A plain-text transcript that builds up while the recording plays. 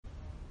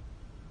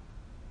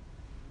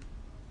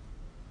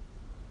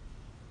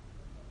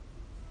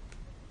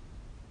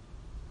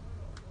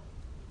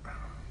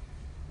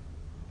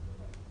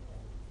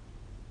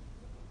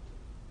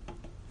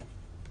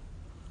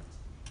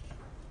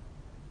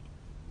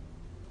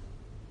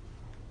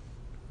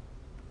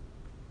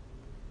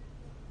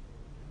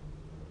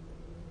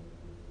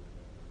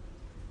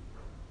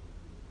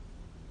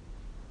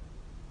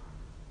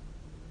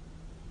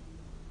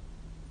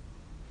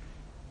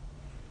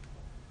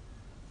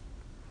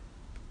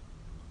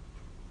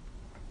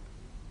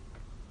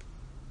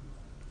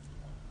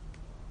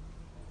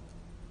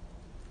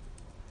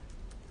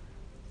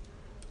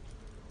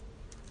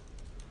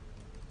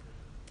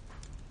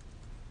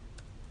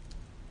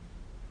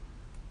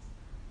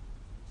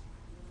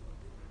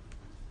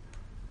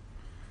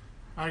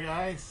Hi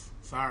guys.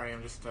 Sorry,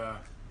 I'm just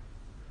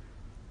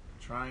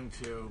trying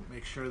to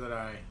make sure that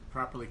I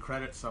properly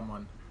credit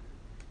someone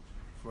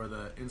for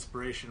the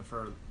inspiration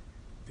for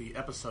the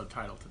episode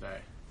title today.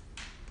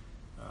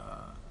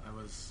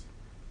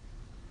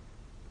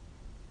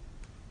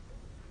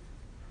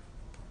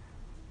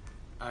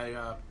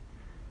 I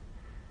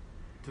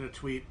did a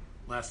tweet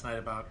last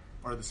night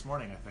or this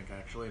morning, I think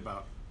actually,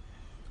 about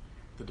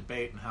the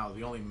debate and how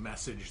the only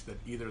message that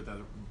either that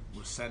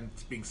was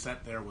being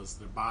sent there was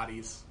the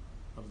bodies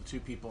of the two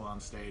people on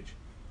stage,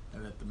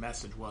 and that the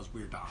message was,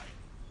 "We're dying."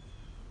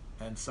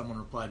 And someone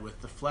replied with,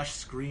 "The flesh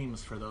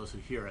screams for those who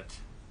hear it."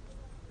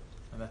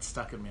 And that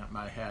stuck in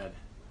my head.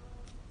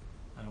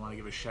 And I want to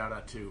give a shout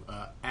out to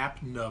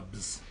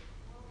AppNubs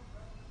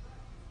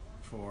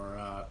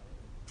for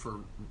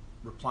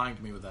replying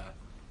to me with that,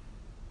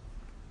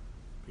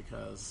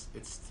 because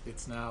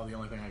it's now the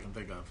only thing I can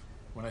think of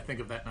when I think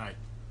of that night,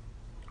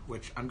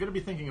 which I'm going to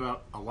be thinking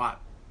about a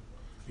lot,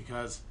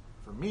 because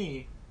for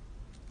me,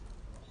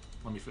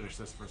 let me finish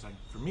this for a second.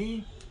 For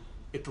me,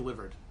 it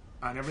delivered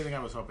on everything I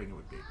was hoping it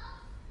would be.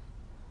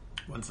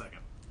 1 second.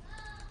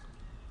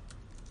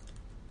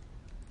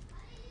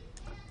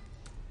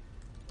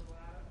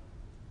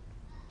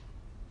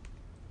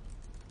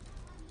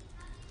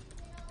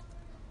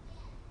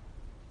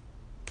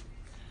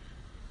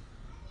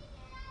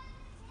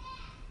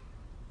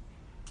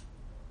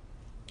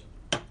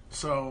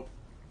 So,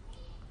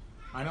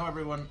 I know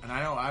everyone, and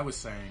I know I was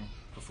saying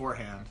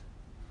beforehand,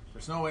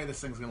 there's no way this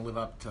thing's going to live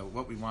up to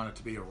what we want it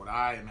to be, or what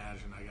I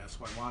imagined, I guess,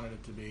 what I wanted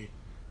it to be.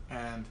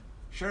 And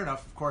sure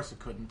enough, of course it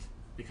couldn't,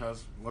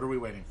 because what are we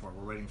waiting for?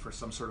 We're waiting for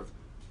some sort of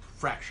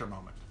fracture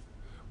moment,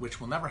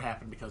 which will never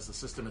happen because the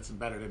system it's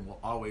embedded in will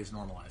always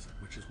normalize it,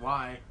 which is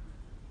why,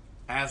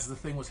 as the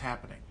thing was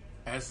happening,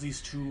 as these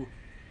two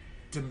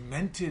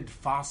demented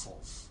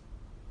fossils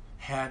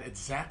had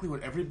exactly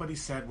what everybody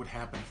said would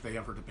happen if they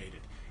ever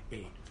debated,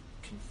 a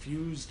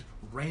confused,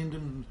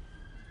 random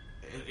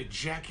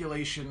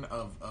ejaculation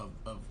of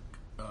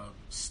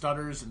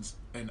stutters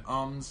and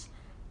ums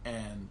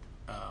and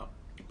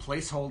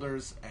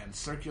placeholders and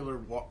circular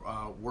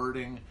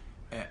wording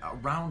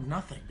around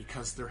nothing,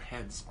 because their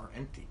heads are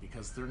empty,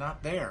 because they're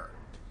not there.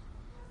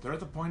 They're at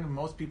the point in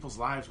most people's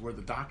lives where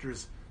the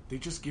doctors, they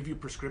just give you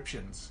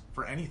prescriptions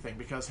for anything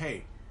because,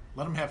 hey,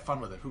 let them have fun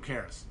with it. Who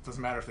cares? It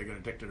doesn't matter if they get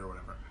addicted or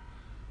whatever.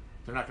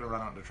 They're not going to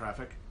run out into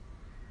traffic.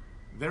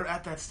 They're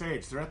at that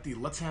stage. They're at the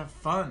let's have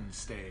fun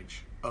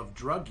stage of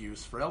drug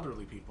use for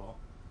elderly people,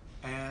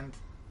 and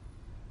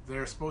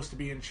they're supposed to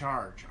be in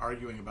charge,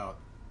 arguing about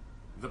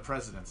the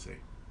presidency.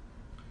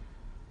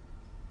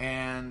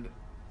 And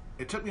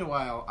it took me a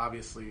while,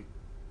 obviously,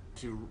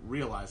 to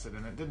realize it,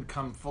 and it didn't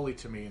come fully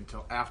to me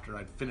until after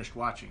I'd finished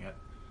watching it.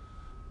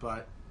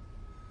 But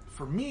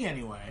for me,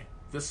 anyway,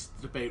 this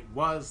debate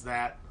was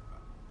that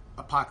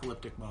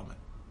apocalyptic moment.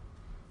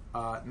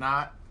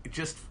 Not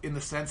just in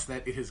the sense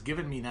that it has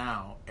given me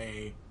now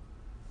a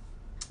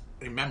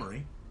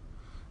memory,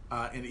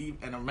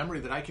 and a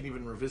memory that I can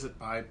even revisit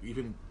by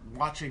even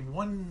watching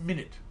 1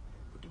 minute,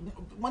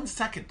 1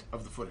 second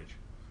of the footage,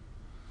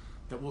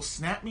 that will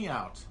snap me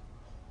out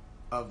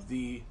of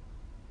the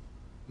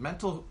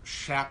mental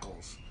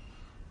shackles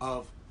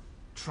of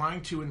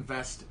trying to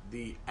invest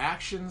the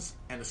actions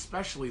and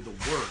especially the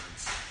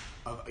words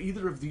of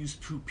either of these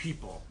two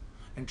people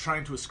and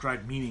trying to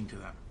ascribe meaning to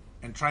them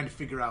and trying to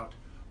figure out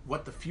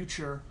what the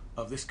future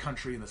of this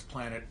country and this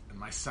planet and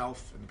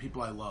myself and the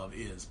people I love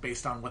is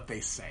based on what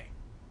they say.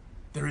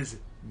 There is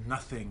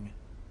nothing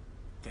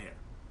there.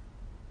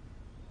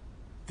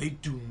 They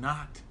do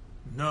not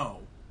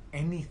know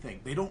anything.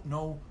 They don't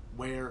know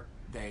where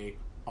they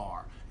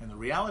are. And the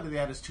reality of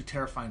that is too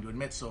terrifying to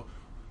admit. So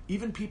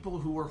even people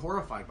who were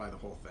horrified by the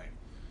whole thing,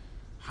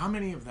 how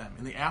many of them,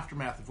 in the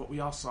aftermath of what we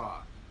all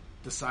saw,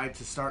 decide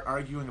to start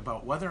arguing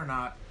about whether or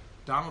not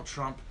Donald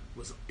Trump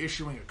was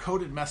issuing a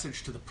coded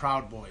message to the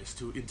Proud Boys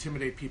to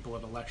intimidate people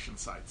at election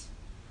sites?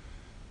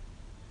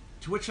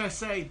 To which I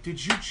say,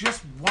 did you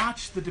just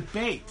watch the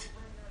debate?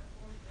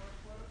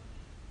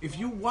 If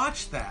you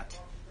watched that,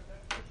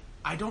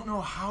 I don't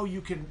know how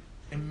you can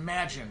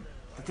imagine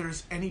that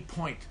there's any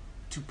point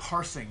to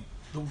parsing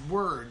the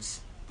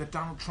words that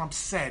Donald Trump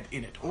said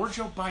in it, or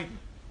Joe Biden.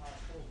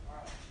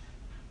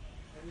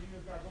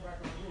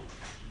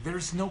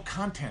 There's no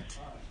content.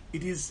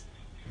 It is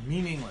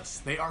meaningless.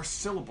 They are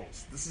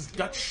syllables. This is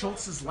Dutch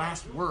Schultz's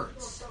last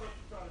words.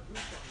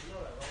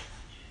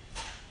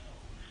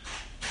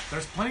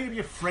 There's plenty to be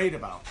afraid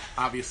about,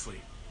 obviously,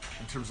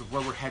 in terms of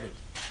where we're headed,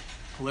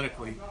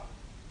 politically,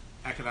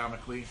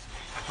 economically,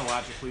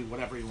 ecologically,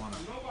 whatever you want to,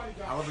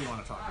 however you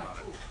want to talk about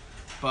it.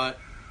 But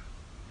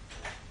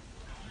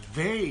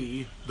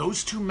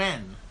those two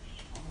men,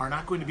 are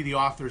not going to be the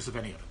authors of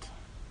any of it.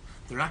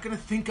 They're not going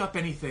to think up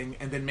anything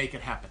and then make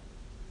it happen.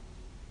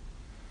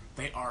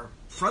 They are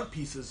front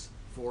pieces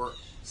for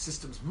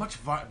systems much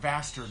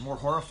vaster and more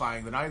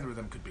horrifying than either of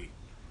them could be.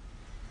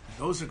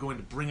 Those are going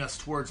to bring us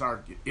towards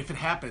our, if it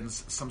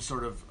happens, some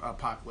sort of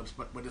apocalypse.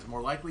 But what is more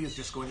likely is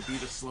just going to be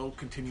the slow,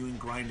 continuing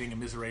grinding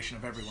and immiseration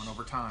of everyone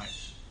over time.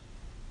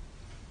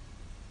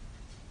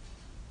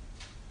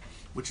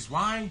 Which is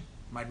why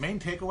my main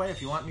takeaway,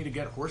 if you want me to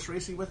get horse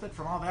racy with it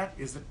from all that,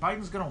 is that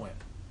Biden's going to win.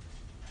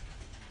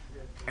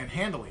 And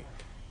handily.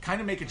 Kind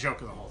of make a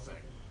joke of the whole thing.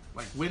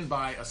 Like, win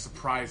by a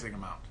surprising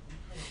amount.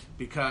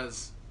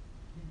 Because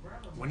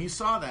when you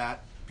saw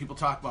that, people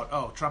talk about,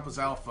 oh, Trump was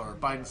alpha, or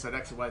Biden said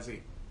X, Y,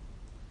 Z.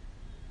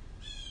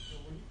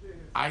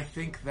 I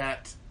think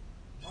that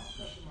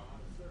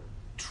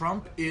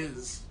Trump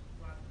is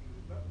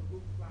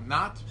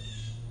not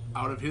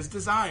out of his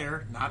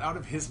desire, not out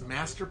of his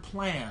master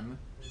plan,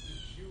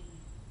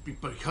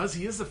 because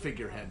he is a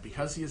figurehead,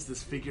 because he is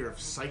this figure of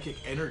psychic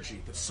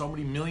energy that so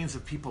many millions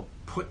of people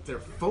put their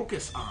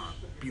focus on,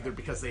 either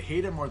because they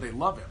hate him or they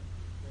love him.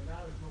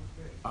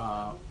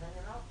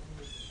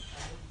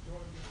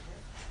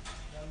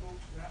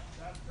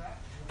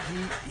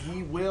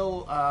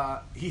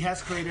 He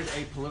has created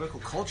a political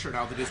culture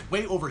now that is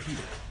way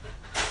overheated.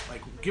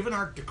 Like, given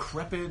our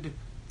decrepit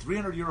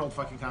 300-year-old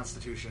fucking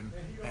constitution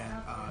and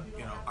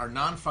our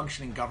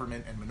non-functioning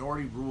government and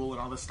minority rule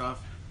and all this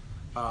stuff,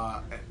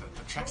 and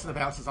the checks and the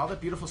balances, all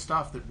that beautiful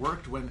stuff that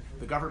worked when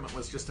the government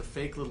was just a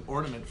fake little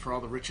ornament for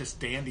all the richest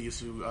dandies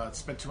who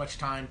spent too much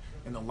time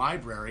in the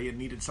library and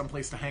needed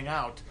someplace to hang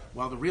out,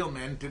 while the real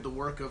men did the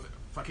work of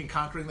fucking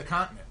conquering the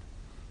continent.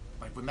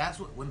 Like,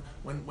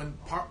 when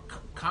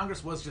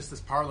Congress was just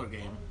this parlor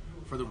game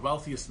for the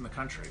wealthiest in the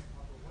country,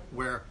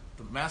 where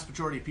the vast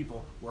majority of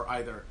people were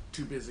either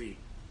too busy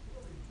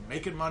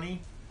making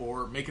money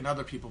or making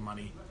other people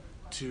money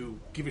to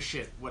give a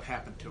shit what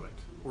happened to it,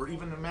 or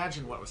even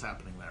imagine what was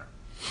happening there.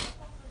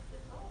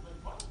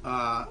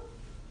 Now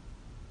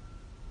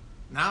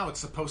it's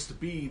supposed to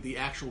be the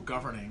actual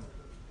governing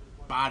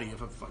body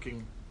of a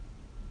fucking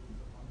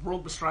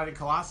world-bestriding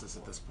colossus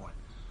at this point.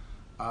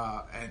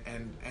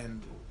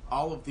 And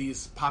all of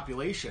these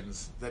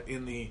populations that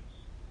in the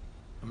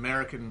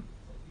American,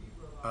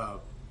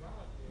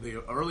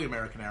 the early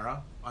American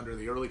era, under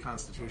the early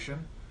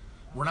Constitution,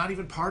 were not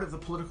even part of the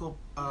political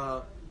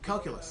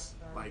calculus,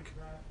 like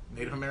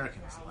Native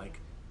Americans, like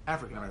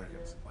African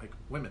Americans, like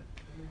women,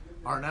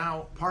 are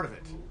now part of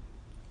it.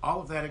 All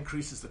of that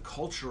increases the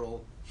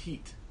cultural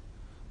heat.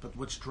 But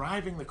what's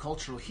driving the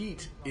cultural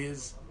heat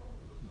is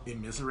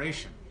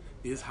immiseration,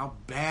 is how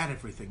bad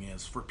everything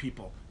is for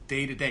people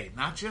day to day.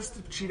 Not just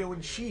the Cheeto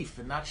in chief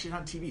and not shit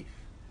on TV.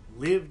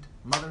 Lived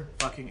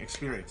motherfucking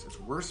experience. It's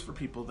worse for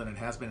people than it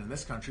has been in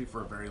this country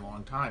for a very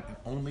long time. It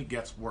only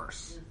gets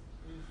worse.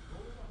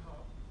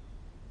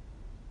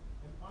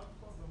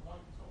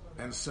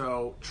 And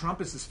so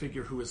Trump is this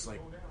figure who is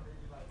like,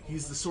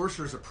 he's the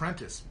sorcerer's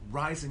apprentice,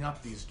 rising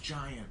up these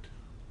giant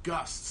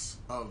gusts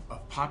of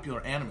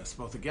popular animus,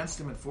 both against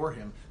him and for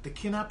him, that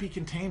cannot be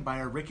contained by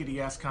our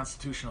rickety-ass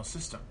constitutional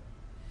system.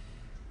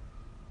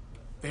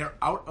 They are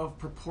out of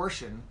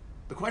proportion.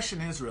 The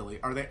question is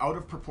really, are they out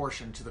of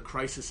proportion to the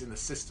crisis in the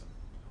system?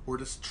 Or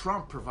does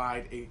Trump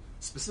provide a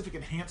specific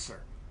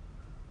enhancer?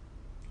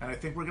 And I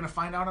think we're going to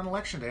find out on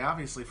Election Day,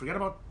 obviously. Forget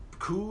about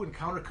coup and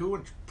counter-coup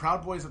and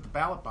Proud Boys at the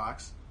ballot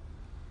box.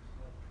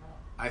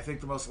 I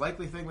think the most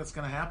likely thing that's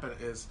going to happen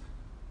is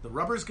the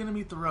rubber's going to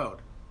meet the road.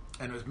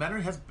 And as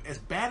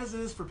bad as it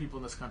is for people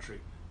in this country,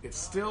 it's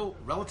still,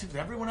 relative to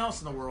everyone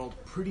else in the world,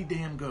 pretty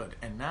damn good.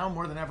 And now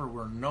more than ever,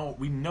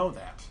 we know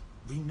that.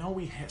 We know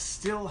we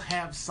still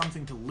have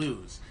something to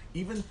lose.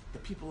 Even the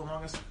people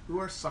among us who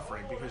are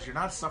suffering, because you're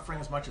not suffering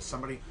as much as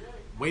somebody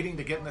waiting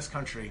to get in this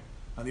country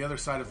on the other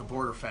side of the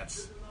border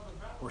fence,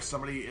 or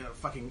somebody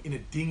fucking in a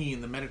dinghy in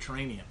the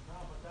Mediterranean.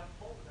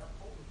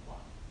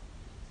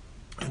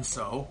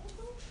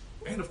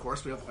 And of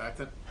course, we have the fact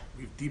that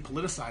we've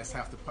depoliticized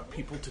half the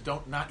people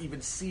to not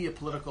even see a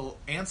political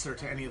answer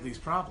to any of these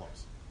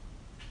problems.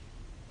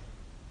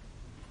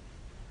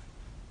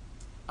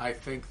 I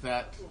think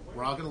that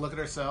we're all going to look at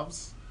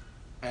ourselves,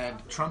 and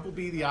Trump will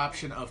be the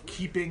option of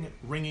keeping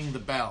ringing the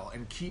bell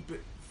and keep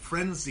it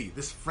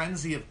this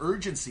frenzy of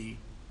urgency.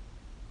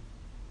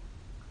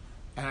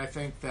 And I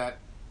think that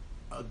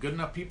good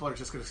enough people are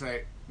just going to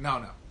say,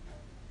 no,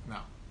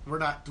 we're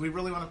not. Do we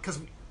really want to?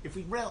 Because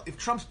if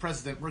Trump's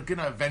president, we're going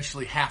to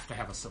eventually have to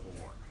have a civil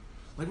war.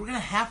 Like, we're going to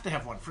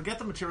have one. Forget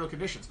the material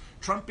conditions.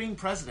 Trump being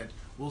president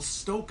will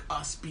stoke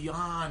us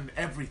beyond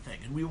everything,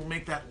 and we will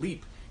make that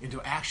leap into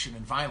action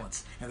and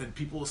violence, and then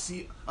people will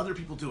see other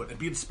people do it and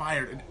be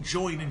inspired and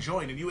join,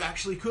 and you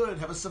actually could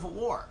have a civil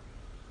war.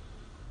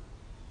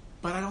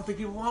 But I don't think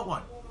people want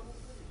one.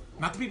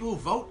 Not the people who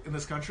vote in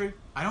this country.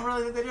 I don't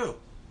really think they do.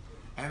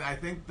 And I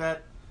think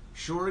that,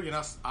 sure,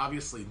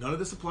 obviously, none of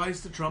this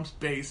applies to Trump's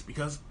base,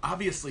 because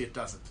obviously it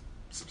doesn't.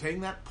 Saying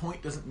that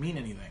point doesn't mean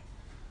anything.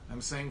 I'm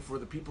saying for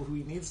the people who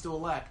he needs to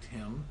elect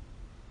him,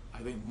 I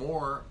think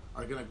more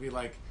are going to be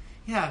like,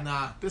 yeah,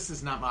 nah, this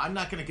is not I'm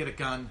not going to get a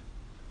gun.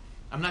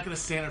 I'm not going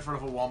to stand in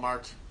front of a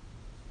Walmart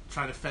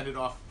trying to fend it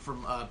off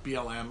from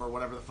BLM or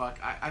whatever the fuck.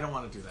 I don't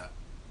want to do that.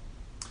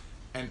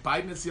 And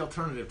Biden is the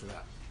alternative to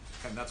that.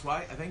 And that's why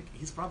I think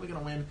he's probably going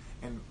to win,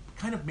 and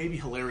kind of maybe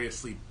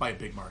hilariously by a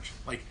big margin.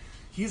 Like,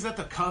 he's at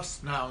the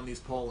cusp now in these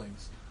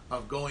pollings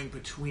of going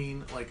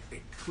between, like,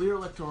 a clear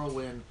electoral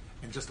win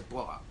and just a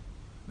blowout.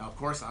 Now, of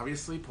course,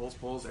 obviously,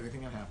 polls,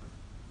 anything can happen.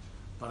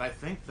 But I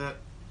think that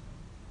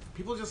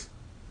people just,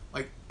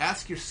 like,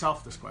 ask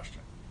yourself this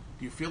question.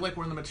 Do you feel like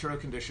we're in the material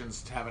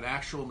conditions to have an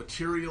actual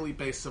materially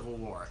based civil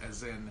war,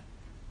 as in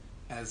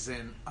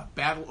a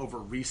battle over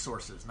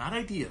resources, not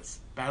ideas,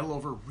 battle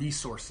over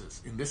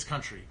resources in this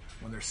country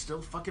when there's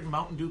still fucking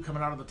Mountain Dew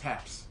coming out of the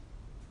taps?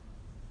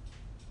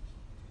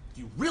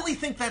 Do you really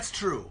think that's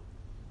true?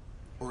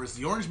 Or is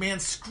the Orange Man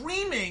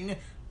screaming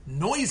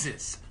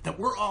noises that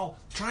we're all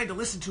trying to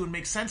listen to and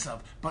make sense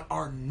of, but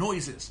are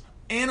noises,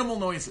 animal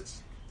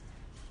noises,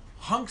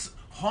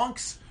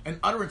 honks and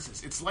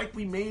utterances? It's like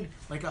we made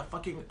like a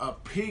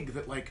pig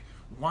that like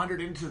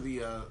wandered into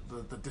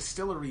the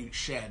distillery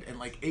shed and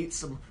like ate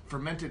some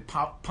fermented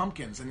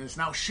pumpkins and is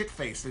now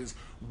shit-faced and is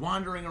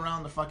wandering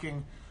around the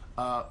fucking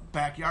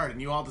backyard,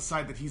 and you all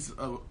decide that he's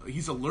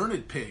a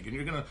learned pig, and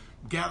you're gonna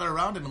gather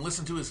around him and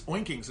listen to his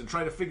oinkings and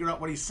try to figure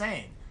out what he's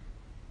saying,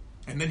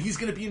 and then he's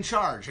gonna be in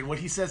charge, and what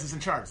he says is in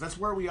charge. That's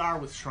where we are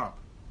with Trump.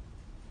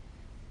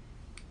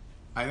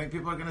 I think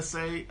people are gonna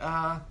say,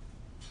 no,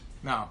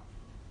 nah,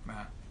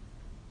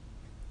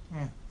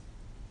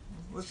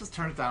 let's just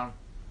turn it down.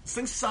 These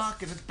things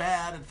suck and it's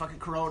bad and fucking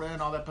Corona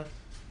and all that, but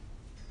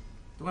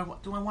do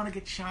I want to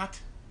get shot?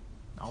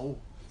 No.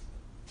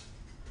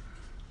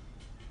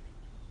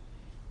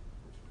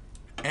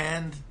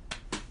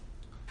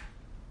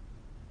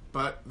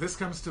 But this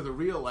comes to the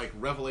real like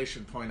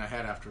revelation point I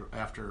had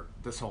after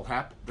this whole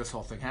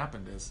thing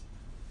happened is,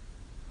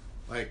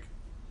 like,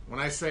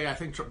 when I say I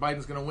think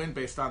Biden's going to win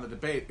based on the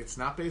debate, it's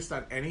not based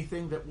on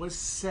anything that was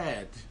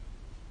said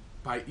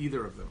by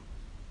either of them.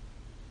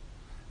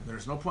 And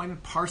there's no point in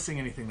parsing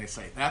anything they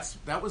say.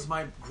 That was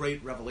my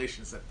great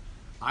revelation, is that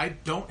I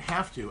don't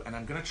have to, and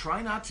I'm going to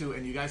try not to,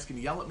 and you guys can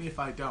yell at me if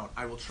I don't.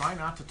 I will try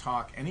not to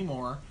talk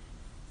anymore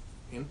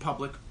in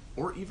public,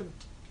 or even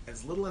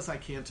as little as I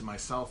can to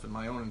myself in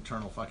my own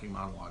internal fucking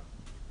monologue,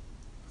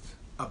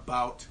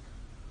 about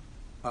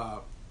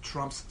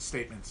Trump's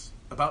statements,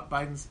 about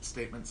Biden's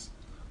statements,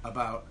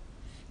 about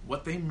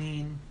what they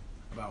mean,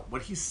 about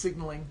what he's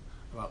signaling,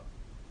 about...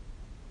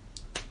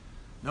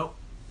 Nope.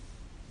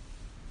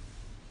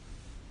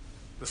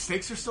 The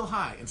stakes are still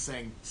high, and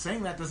saying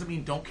that doesn't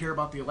mean don't care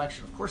about the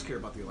election. Of course care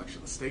about the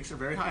election. The stakes are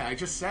very high. I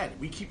just said,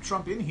 we keep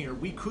Trump in here,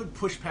 we could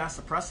push past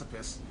the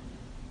precipice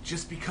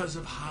just because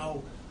of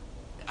how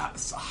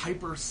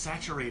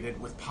hyper-saturated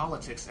with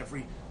politics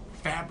every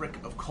fabric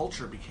of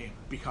culture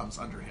becomes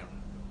under him.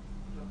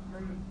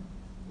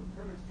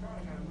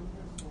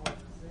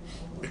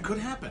 It could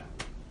happen.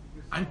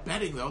 I'm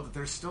betting, though, that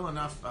there's still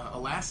enough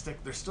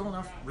there's still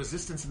enough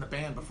resistance in the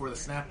band before the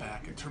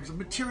snapback in terms of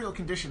material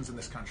conditions in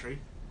this country,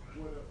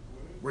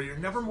 where you're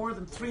never more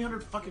than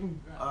 300 fucking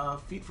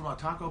feet from a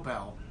Taco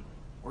Bell,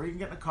 or you can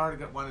get in a car to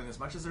get one. And as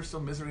much as there's still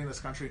misery in this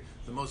country,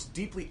 the most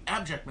deeply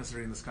abject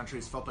misery in this country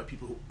is felt by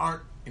people who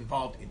aren't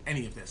involved in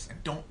any of this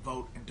and don't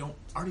vote and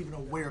aren't even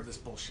aware of this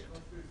bullshit.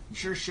 And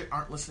sure as shit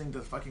aren't listening to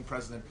the fucking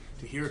president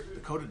to hear the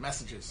coded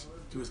messages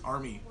to his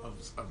army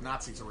of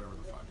Nazis or whatever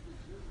the fuck.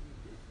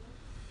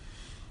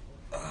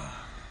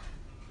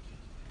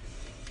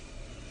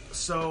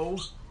 So,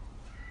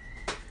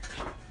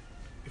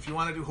 if you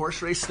want to do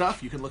horse race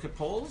stuff, you can look at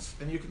polls,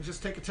 and you can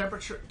just take a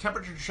temperature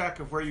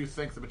check of where you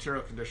think the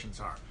material conditions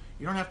are.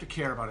 You don't have to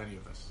care about any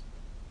of this.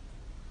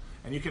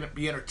 And you can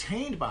be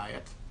entertained by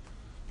it,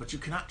 but you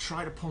cannot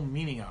try to pull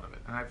meaning out of it.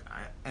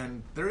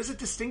 And there is a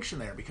distinction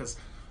there, because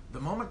the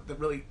moment that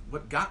really,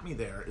 what got me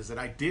there is that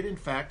I did, in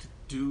fact,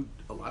 do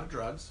a lot of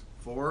drugs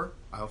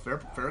I'll fair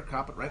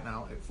cop it right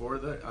now, for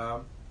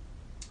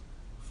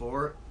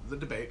the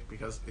debate,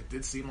 because it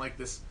did seem like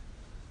this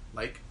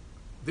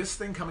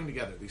thing coming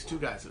together, these two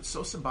guys, it's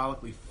so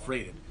symbolically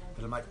freighted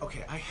that I'm like,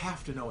 okay, I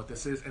have to know what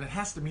this is, and it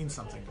has to mean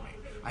something to me.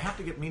 I have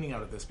to get meaning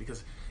out of this,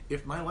 because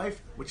if my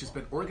life, which has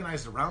been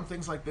organized around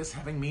things like this,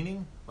 having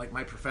meaning, like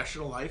my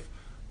professional life,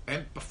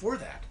 and before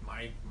that,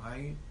 my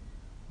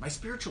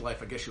spiritual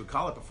life, I guess you would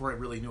call it, before I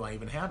really knew I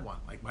even had one,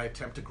 like my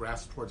attempt to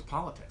grasp towards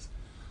politics.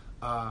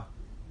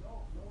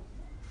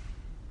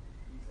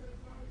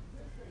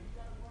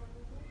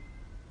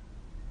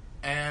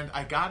 And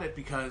I got it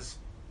because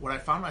what I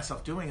found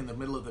myself doing in the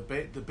middle of the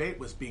debate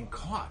was being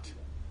caught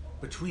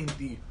between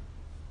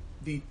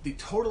the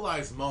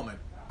totalized moment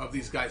of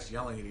these guys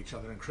yelling at each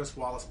other and Chris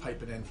Wallace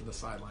piping in from the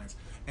sidelines,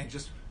 and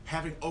just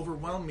having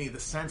overwhelmed me the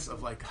sense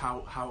of like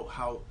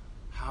how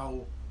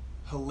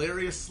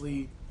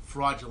hilariously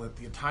fraudulent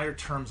the entire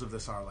terms of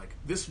this are. Like,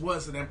 this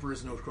was an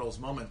Emperor's No Scrolls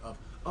moment of,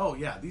 oh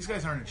yeah, these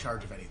guys aren't in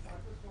charge of anything.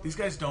 These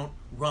guys don't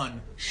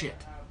run shit.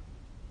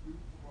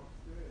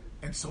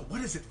 And so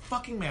what does it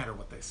fucking matter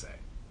what they say?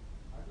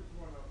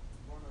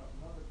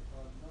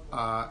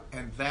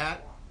 And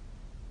that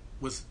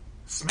was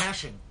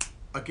smashing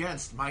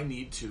against my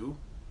need to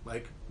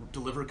like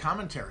deliver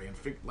commentary and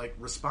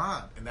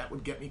respond, and that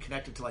would get me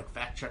connected to like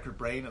fact checker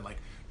brain and like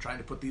trying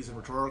to put these in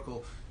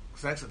rhetorical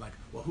sense and like,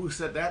 well, who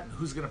said that and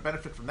who's going to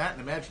benefit from that,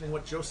 and imagining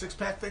what Joe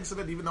Sixpack thinks of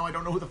it, even though I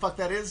don't know who the fuck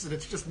that is and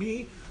it's just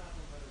me.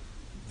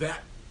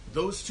 That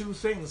those two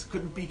things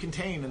couldn't be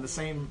contained in the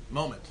same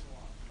moment.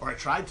 or I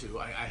tried to.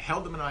 I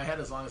held them in my head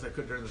as long as I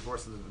could during the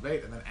course of the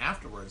debate, and then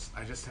afterwards,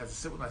 I just had to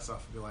sit with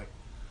myself and be like,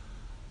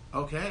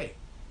 okay,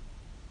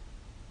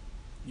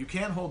 you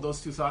can't hold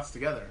those two thoughts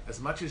together as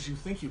much as you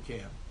think you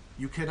can.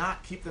 You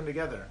cannot keep them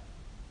together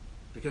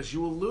because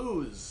you will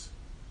lose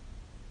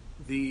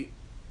the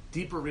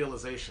deeper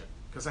realization.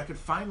 Because I could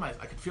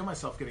feel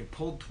myself getting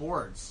pulled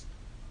towards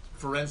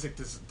forensic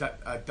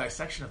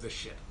dissection of this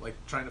shit, like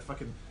trying to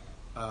fucking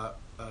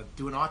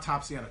do an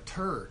autopsy on a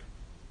turd.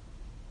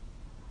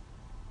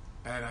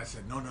 And I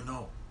said,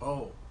 no.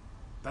 Oh,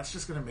 that's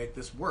just going to make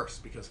this worse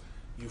because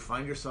you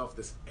find yourself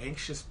this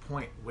anxious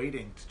point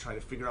waiting to try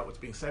to figure out what's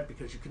being said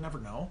because you can never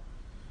know.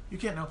 You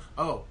can't know.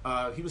 Oh,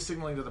 he was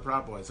signaling to the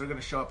Proud Boys. They're going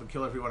to show up and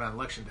kill everyone on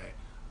Election Day.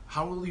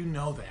 How will you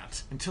know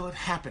that until it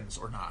happens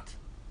or not?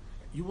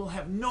 You will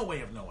have no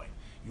way of knowing.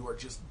 You are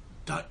just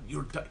done.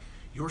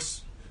 You're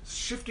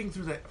shifting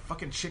through that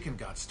fucking chicken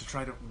guts to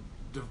try to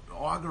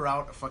augur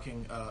out a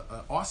fucking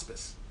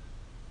auspice.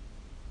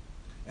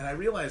 And I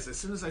realized as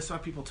soon as I saw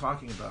people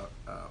talking about,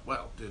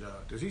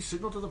 did he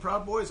signal to the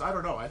Proud Boys? I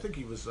don't know. I think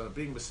he was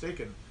being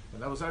mistaken.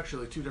 And that was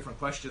actually two different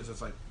questions.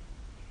 It's like,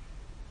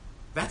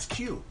 that's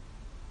Q.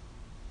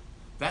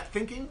 That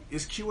thinking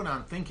is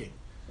QAnon thinking.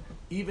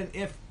 Even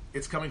if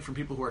it's coming from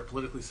people who are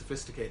politically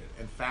sophisticated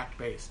and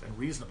fact-based and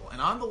reasonable.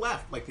 And on the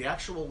left, like the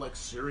actual, like,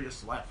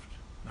 serious left,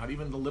 not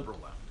even the liberal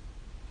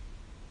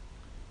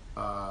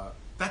left.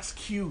 That's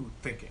Q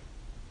thinking.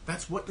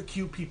 That's what the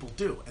Q people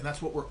do. And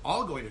that's what we're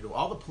all going to do.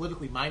 All the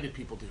politically minded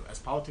people do. As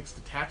politics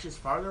detaches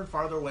farther and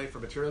farther away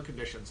from material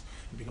conditions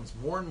and becomes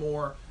more and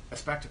more a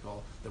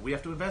spectacle that we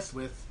have to invest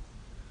with,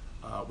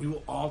 we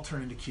will all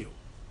turn into Q.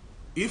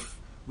 If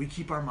we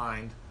keep our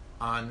mind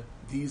on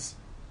these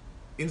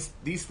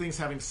things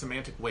having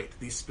semantic weight,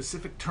 these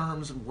specific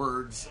terms and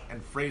words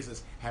and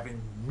phrases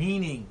having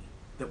meaning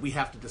that we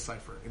have to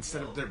decipher,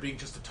 instead of there being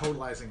just a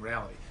totalizing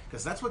reality.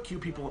 Because that's what Q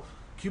people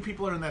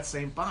are in that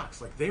same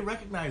box. Like, they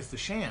recognize the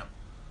sham,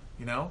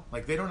 you know?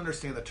 Like, they don't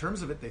understand the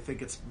terms of it. They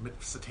think it's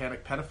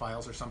satanic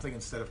pedophiles or something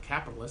instead of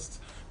capitalists.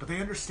 But they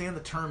understand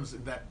the terms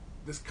that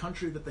this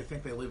country that they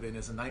think they live in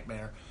is a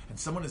nightmare, and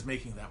someone is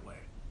making that way.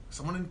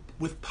 Someone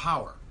with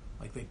power.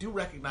 Like, they do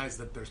recognize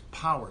that there's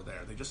power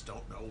there. They just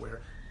don't know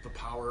where the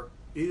power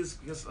is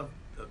because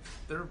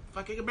they're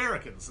fucking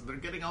Americans and they're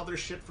getting all their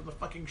shit from the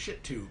fucking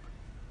shit tube.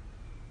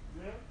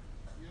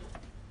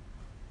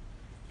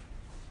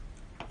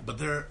 But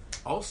they're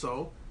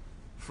also,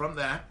 from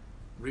that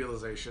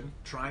realization,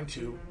 trying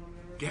to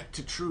get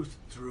to truth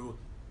through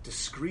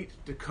discrete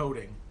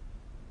decoding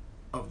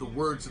of the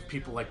words of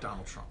people like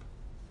Donald Trump.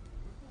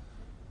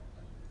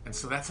 And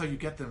so that's how you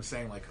get them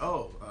saying, like,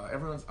 all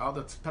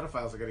the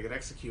pedophiles are going to get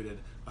executed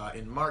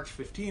in March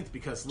 15th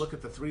because look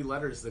at the 3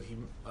 letters that he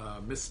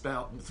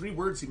misspelled, 3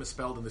 words he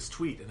misspelled in this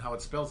tweet and how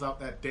it spells out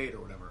that date or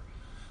whatever.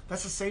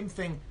 That's the same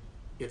thing.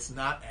 It's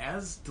not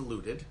as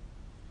diluted,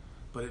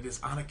 but it is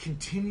on a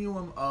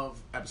continuum of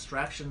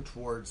abstraction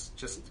towards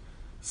just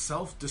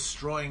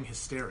self-destroying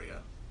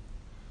hysteria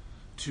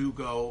to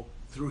go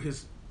through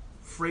his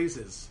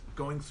phrases,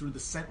 going through the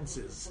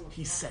sentences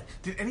he said.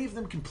 Did any of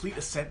them complete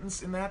a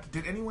sentence in that?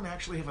 Did anyone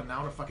actually have a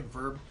noun, a fucking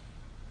verb,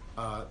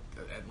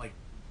 like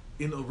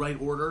in the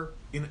right order,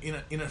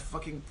 in a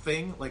fucking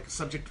thing, like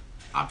subject,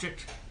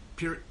 object,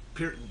 period,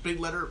 big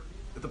letter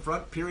at the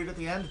front, period at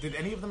the end? Did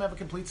any of them have a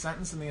complete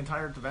sentence in the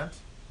entire event?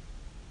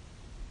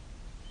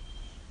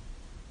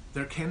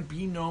 There can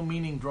be no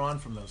meaning drawn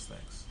from those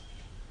things.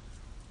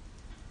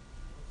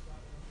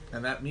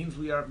 And that means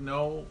we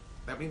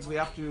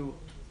have to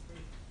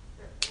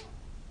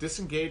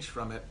disengage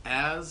from it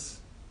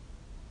as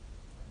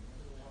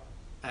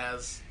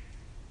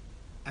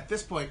at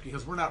this point,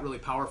 because we're not really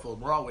powerful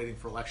and we're all waiting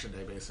for election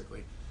day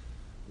basically,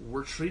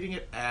 we're treating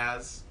it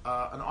as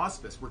an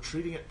auspice. We're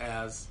treating it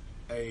as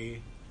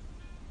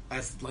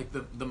like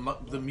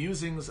the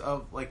musings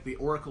of like the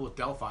Oracle at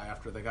Delphi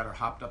after they got her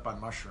hopped up on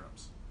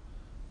mushrooms.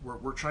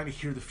 We're trying to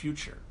hear the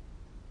future,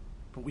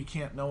 but we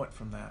can't know it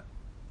from that.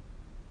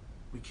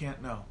 We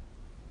can't know.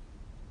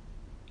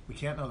 We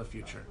can't know the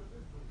future.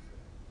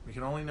 We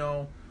can only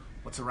know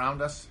what's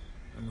around us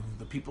and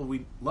the people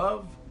we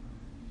love,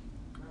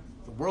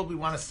 the world we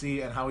want to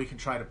see, and how we can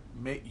try to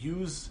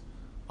use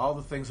all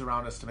the things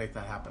around us to make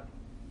that happen.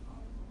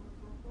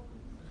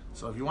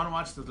 So if you want to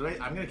watch the debate,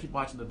 I'm going to keep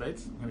watching the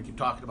debates. I'm going to keep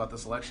talking about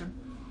this election.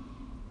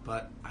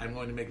 But I'm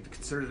going to make a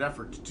concerted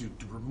effort to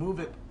remove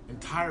it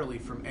entirely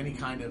from any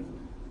kind of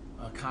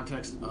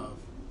context of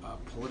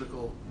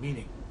political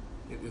meaning.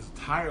 It is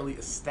entirely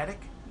aesthetic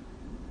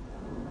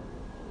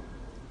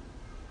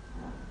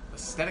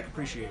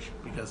appreciation,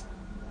 because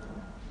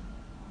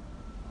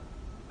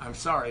I'm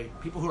sorry,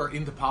 people who are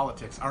into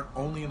politics aren't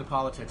only into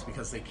politics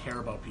because they care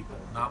about people,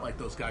 not like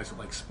those guys who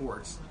like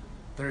sports.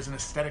 There's an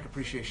aesthetic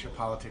appreciation of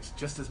politics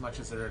just as much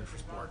as there is for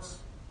sports.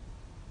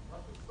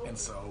 And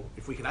so,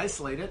 if we can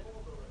isolate it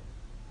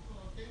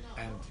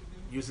and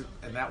use it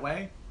in that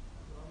way,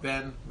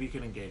 then we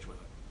can engage with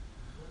it.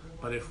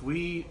 But if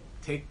we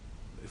take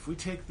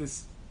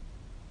these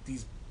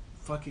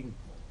fucking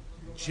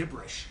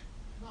gibberish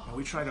and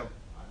we try to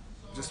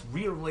just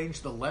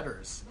rearrange the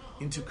letters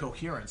into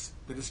coherence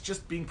that is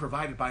just being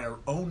provided by our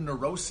own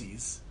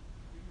neuroses,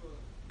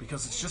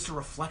 because it's just a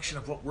reflection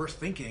of what we're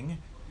thinking.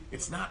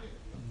 It's not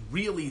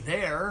really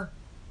there.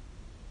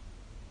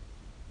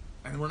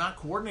 And we're not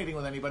coordinating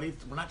with anybody.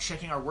 We're not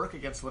checking our work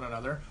against one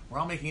another. We're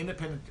all making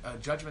independent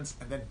judgments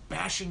and then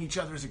bashing each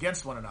other's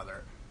against one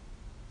another.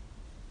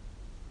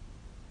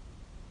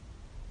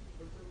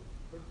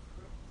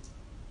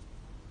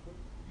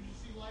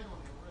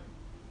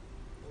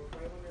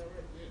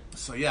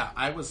 So yeah,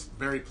 I was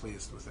very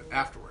pleased with it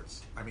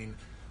afterwards. I mean,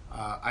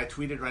 I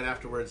tweeted right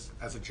afterwards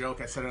as a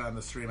joke. I said it on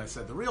the stream. I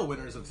said, the real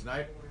winners of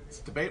tonight's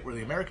debate were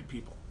the American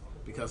people,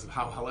 because of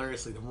how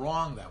hilariously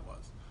wrong that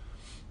was.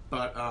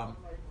 But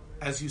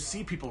as you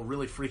see people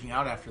really freaking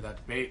out after that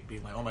debate,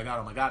 being like, oh my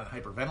God, and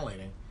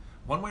hyperventilating,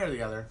 one way or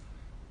the other,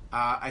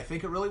 I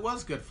think it really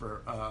was good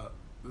for,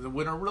 the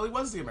winner really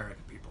was the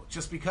American people.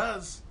 Just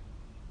because,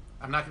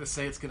 I'm not going to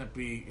say it's going to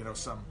be,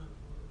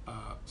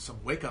 some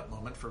wake-up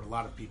moment for a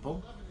lot of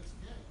people,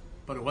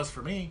 but it was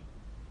for me,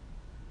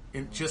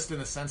 in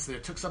the sense that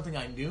it took something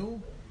I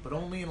knew, but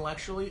only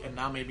intellectually, and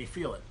now made me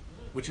feel it,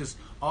 which is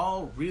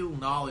all real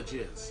knowledge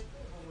is.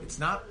 It's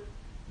not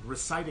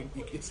reciting,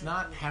 it's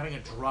not having a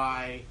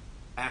dry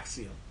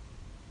axiom.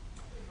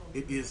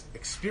 It is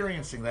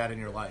experiencing that in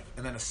your life,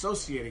 and then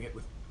associating it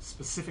with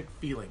specific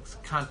feelings,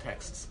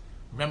 contexts,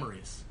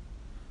 memories,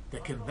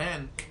 that can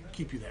then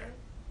keep you there.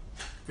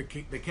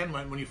 They can,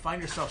 when you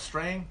find yourself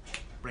straying,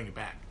 bring it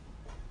back.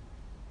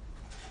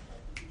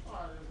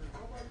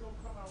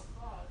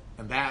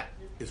 And that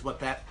is what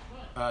that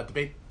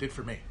debate did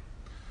for me.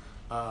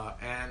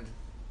 And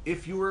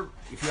if you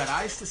had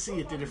eyes to see,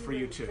 it did it for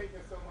you too.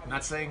 I'm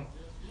not saying,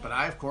 but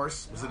I, of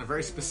course, was in a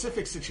very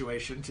specific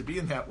situation to be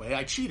in that way.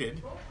 I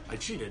cheated. I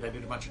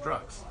did a bunch of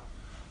drugs.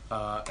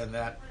 And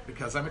that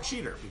because I'm a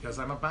cheater, because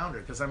I'm a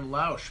bounder, because I'm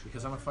Lausch,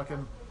 because I'm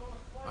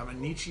a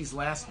Nietzsche's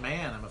last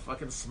man. I'm a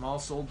fucking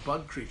small-souled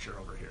bug creature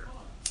over here.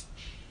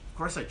 Of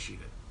course I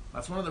cheated.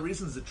 That's one of the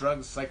reasons that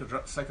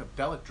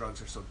psychedelic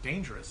drugs are so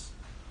dangerous,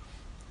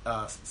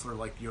 for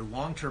like your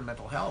long-term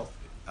mental health,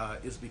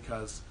 is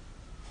because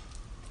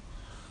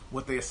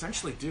what they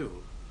essentially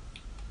do,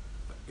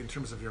 in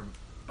terms of your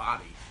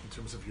body, in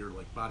terms of your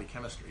like body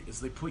chemistry,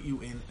 is they put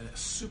you in a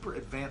super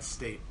advanced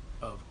state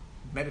of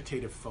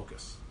meditative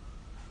focus,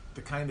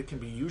 the kind that can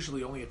be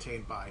usually only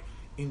attained by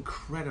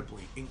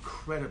incredibly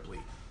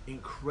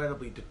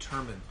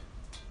determined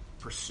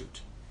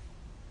pursuit.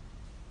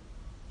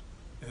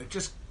 And it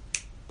just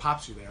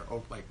pops you there,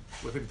 like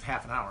within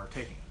half an hour of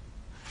taking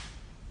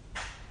it.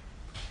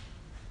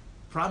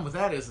 Problem with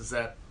that is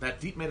that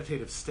deep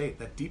meditative state,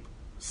 that deep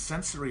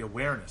sensory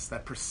awareness,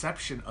 that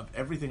perception of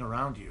everything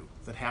around you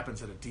that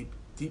happens at a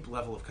deep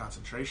level of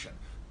concentration,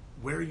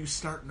 where you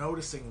start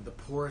noticing the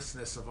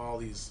porousness of all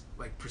these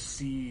like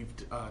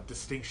perceived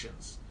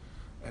distinctions,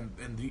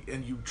 and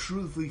you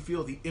truly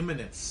feel the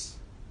immanence,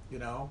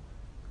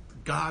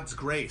 God's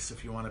grace,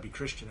 if you want to be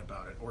Christian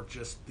about it, or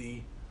just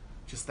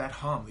that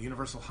hum, the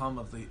universal hum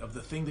of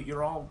the thing that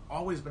you're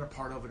always been a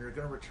part of and you're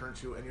going to return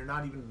to, and you're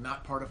not even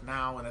not part of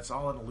now, and it's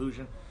all an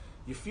illusion.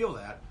 You feel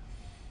that.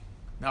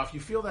 Now, if you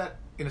feel that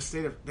in a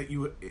state of that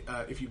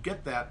if you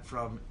get that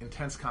from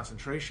intense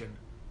concentration,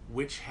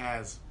 which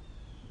has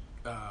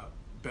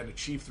been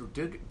achieved through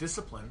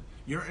discipline,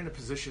 you're in a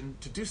position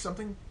to do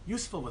something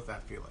useful with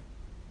that feeling.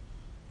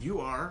 You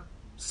are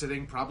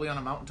sitting probably on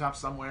a mountaintop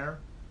somewhere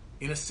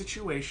in a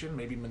situation,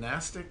 maybe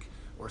monastic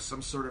or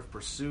some sort of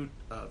pursuit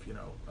of,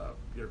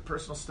 your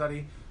personal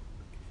study.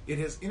 It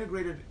has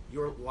integrated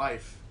your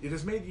life. It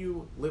has made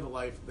you live a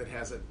life that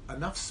has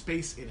enough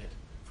space in it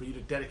for you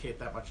to dedicate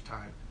that much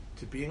time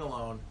to being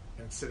alone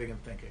and sitting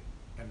and thinking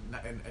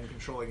and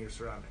controlling your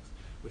surroundings.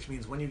 Which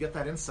means when you get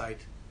that insight,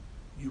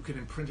 you can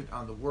imprint it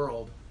on the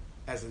world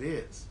as it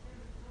is.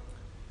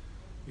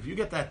 If you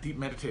get that deep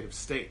meditative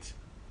state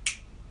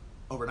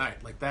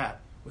overnight like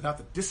that, without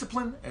the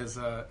discipline, as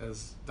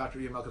Dr.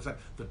 Ian Malcolm said,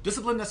 the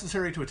discipline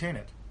necessary to attain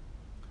it,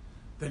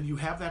 then you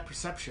have that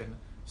perception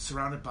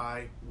surrounded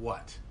by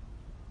what?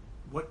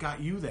 What got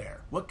you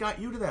there? What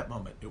got you to that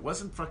moment? It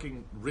wasn't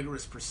fucking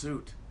rigorous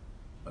pursuit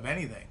of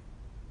anything.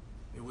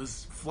 It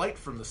was flight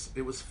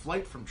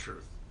from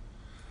truth.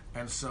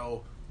 And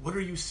so, what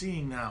are you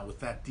seeing now with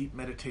that deep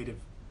meditative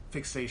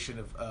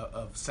fixation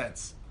of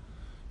sense?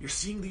 You're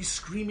seeing these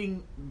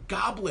screaming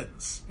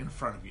goblins in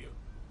front of you.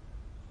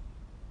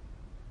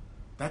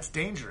 That's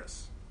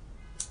dangerous.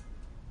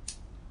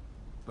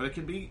 But it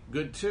can be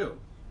good too,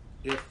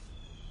 if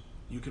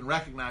you can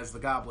recognize the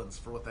goblins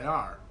for what they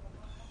are,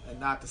 and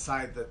not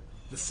decide that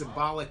the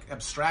symbolic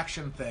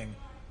abstraction thing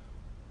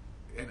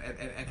and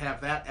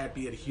have that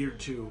be adhered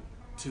to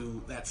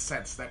that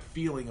sense, that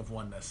feeling of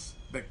oneness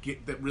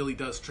that really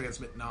does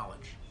transmit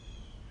knowledge.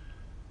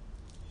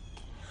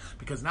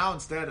 Because now,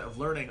 instead of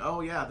learning,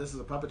 oh yeah, this is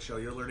a puppet show,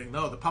 you're learning,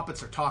 no, the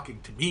puppets are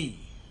talking to me.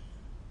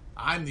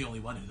 I'm the only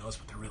one who knows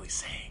what they're really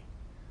saying.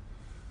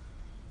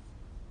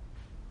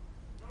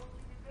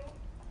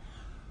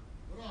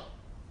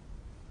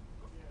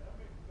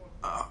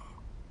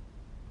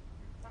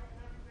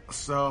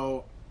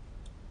 So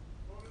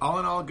all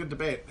in all, a good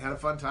debate. Had a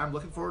fun time.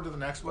 Looking forward to the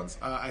next ones.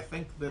 I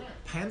think that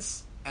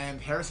Pence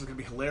and Harris is going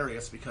to be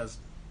hilarious because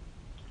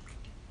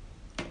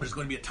there's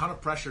going to be a ton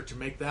of pressure to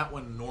make that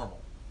one normal.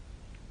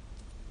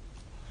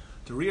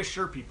 To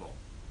reassure people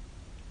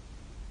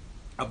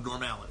of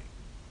normality.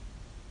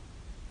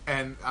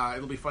 And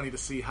it'll be funny to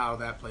see how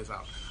that plays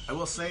out. I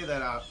will say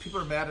that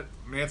people are mad at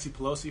Nancy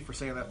Pelosi for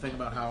saying that thing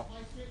about how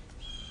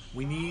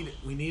we need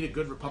a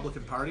good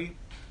Republican Party.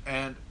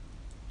 And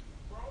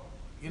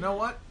you know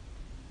what?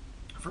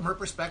 From her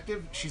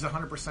perspective, she's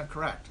 100%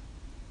 correct.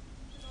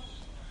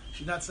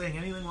 She's not saying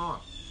anything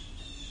wrong.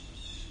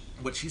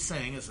 What she's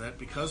saying is that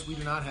because we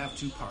do not have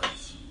two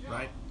parties,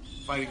 right,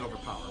 fighting over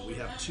power, we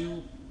have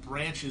two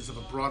branches of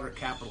a broader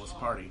capitalist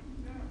party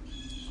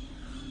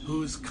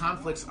whose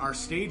conflicts are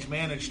stage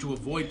managed to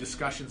avoid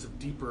discussions of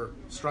deeper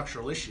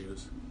structural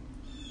issues.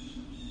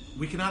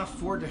 We cannot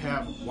afford to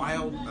have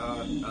wild,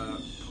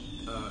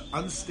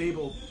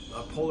 unstable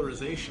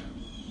polarization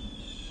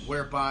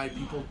whereby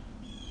people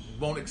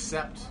won't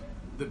accept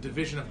the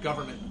division of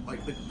government, like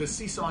the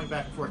seesawing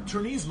back and forth,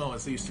 turnismo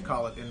as they used to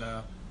call it in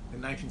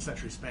 19th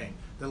century Spain,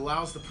 that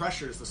allows the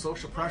pressures, the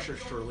social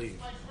pressures to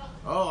relieve.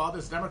 Oh, all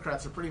these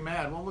Democrats are pretty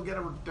mad. Well, we'll get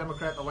a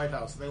Democrat in the White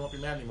House and they won't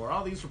be mad anymore.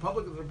 All these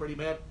Republicans are pretty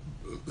mad.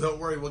 Don't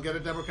worry, we'll get a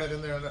Democrat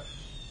in there. And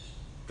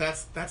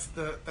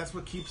that's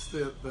what keeps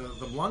the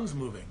lungs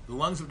moving, the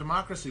lungs of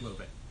democracy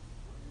moving.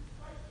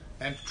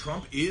 And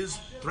Trump is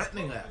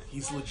threatening that.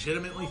 He's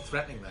legitimately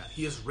threatening that.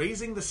 He is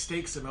raising the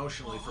stakes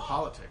emotionally for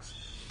politics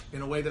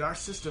in a way that our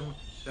system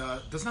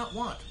does not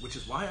want, which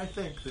is why I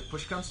think that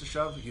push comes to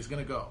shove, he's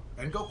going to go.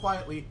 And go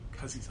quietly,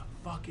 because he's a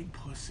fucking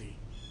pussy.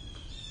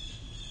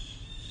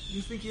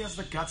 You think he has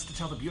the guts to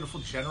tell the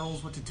beautiful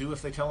generals what to do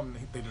if they tell him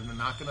they're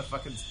not going to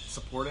fucking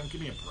support him? Give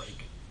me a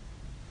break.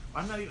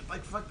 I'm not even,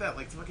 like, fuck that.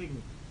 Like,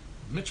 fucking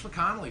Mitch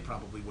McConnell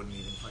probably wouldn't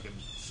even fucking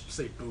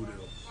say boo-doo.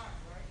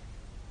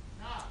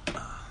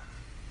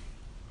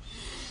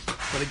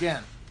 But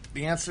again,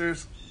 the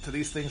answers to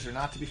these things are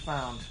not to be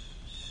found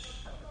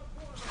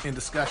in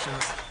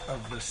discussions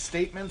of the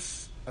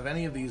statements of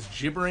any of these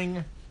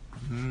gibbering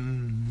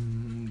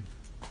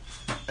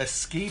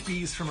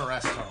escapees from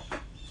arrest home.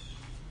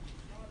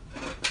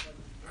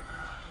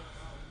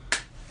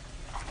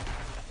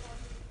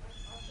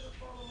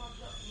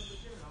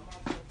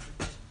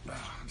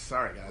 I'm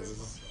sorry,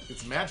 guys.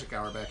 It's magic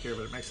hour back here,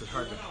 but it makes it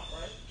hard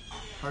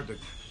to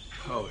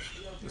post.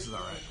 This is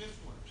all right.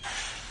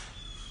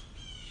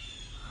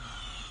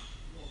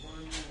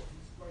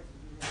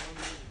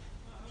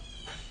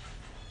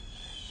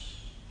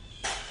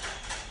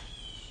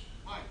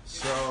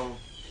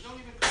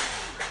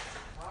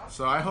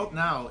 So I hope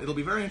now, it'll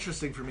be very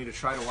interesting for me to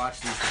try to watch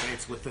these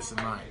debates with this in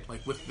mind,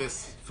 like with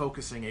this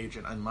focusing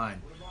agent in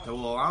mind, that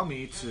will allow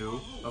me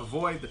to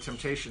avoid the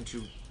temptation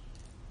to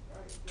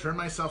turn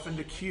myself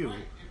into Q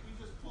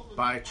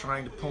by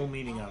trying to pull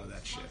meaning out of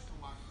that shit.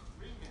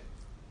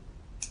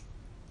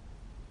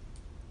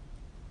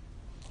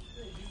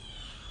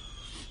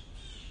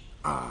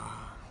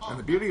 And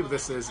the beauty of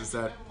this is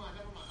that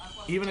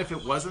even if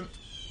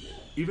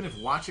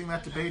watching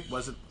that debate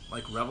wasn't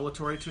like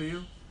revelatory to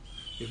you,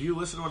 if you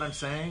listen to what I'm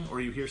saying, or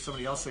you hear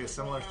somebody else say a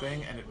similar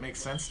thing and it makes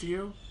sense to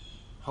you,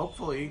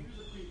 hopefully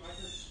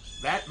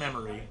that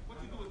memory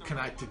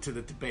connected to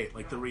the debate,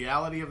 like the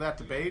reality of that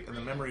debate and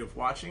the memory of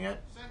watching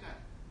it,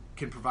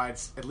 can provide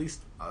at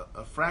least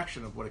a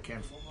fraction of what it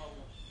can,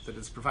 that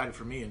is provided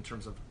for me in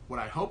terms of what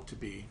I hope to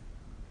be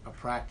a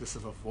practice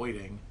of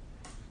avoiding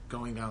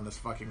going down this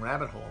fucking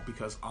rabbit hole,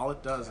 because all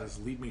it does is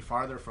lead me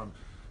farther from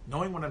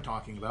knowing what I'm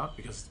talking about,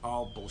 because it's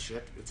all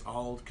bullshit. It's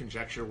all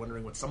conjecture,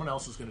 wondering what someone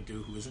else is going to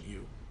do who isn't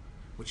you,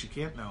 which you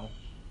can't know.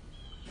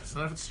 It's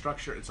none of its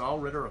structure. It's all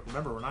rhetoric.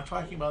 Remember, we're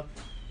talking about,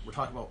 what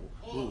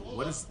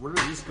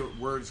are these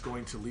words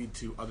going to lead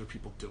to other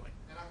people doing?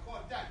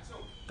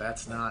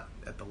 That's not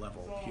at the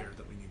level here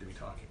that we need to be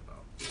talking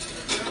about.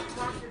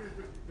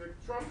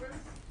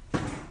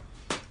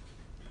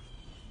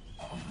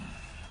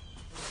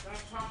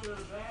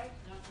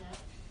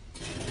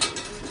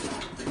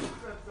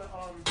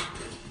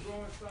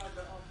 Go inside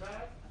the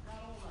bag.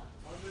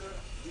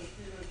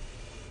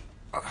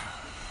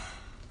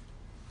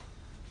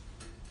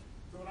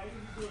 So what I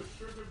usually do is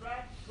strip it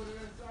back, put it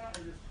inside,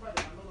 and just cut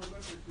it. I know the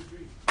length it should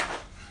be.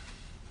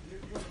 You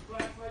want the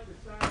flashlight to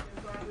shine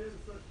inside there,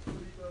 so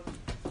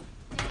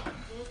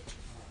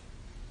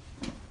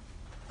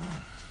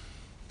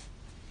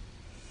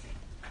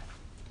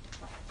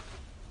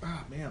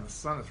oh man, the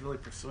sun is really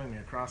pursuing me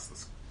across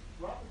this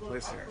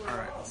place here.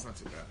 Alright, that's not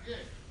too bad.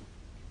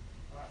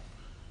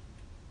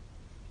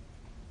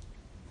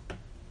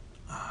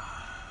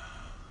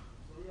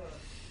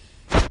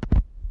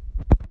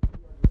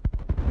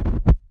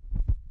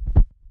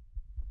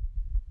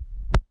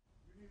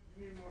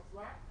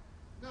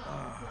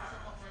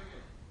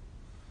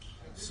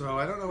 So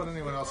I don't know what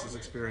anyone else's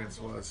experience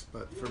was,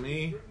 but for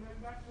me,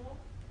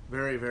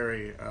 very,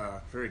 very,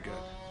 very good.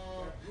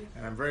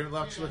 And I'm very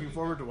much looking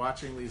forward to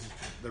watching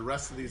the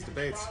rest of these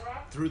debates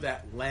through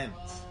that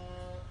lens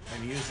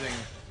and using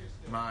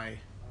my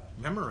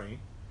memory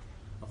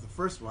of the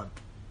first one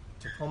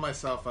to pull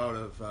myself out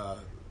of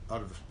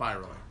the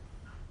spiraling,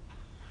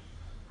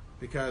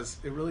 because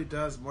it really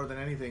does, more than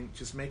anything,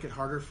 just make it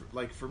harder.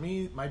 For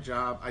me, my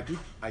job,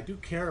 I do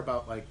care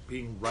about like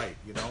being right,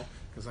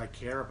 because I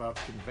care about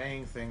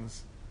conveying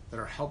things that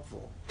are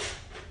helpful,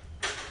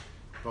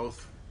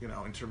 both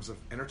in terms of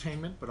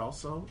entertainment, but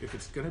also if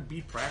it's going to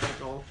be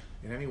practical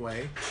in any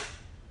way,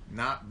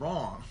 not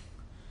wrong.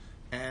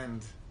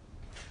 And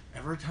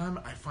every time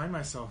I find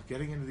myself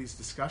getting into these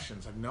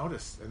discussions, I've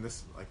noticed, and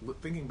this, like,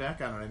 thinking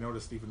back on it, I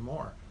noticed even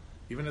more.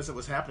 Even as it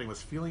was happening, I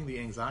was feeling the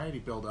anxiety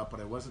build up,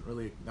 but I wasn't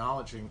really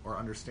acknowledging or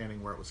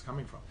understanding where it was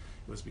coming from.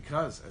 It was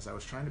because, as I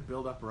was trying to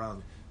build up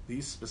around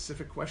these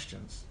specific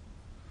questions,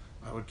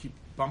 I would keep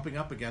bumping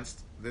up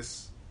against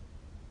this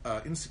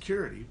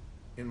insecurity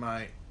in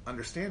my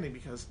understanding,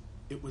 because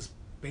it was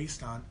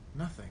based on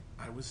nothing.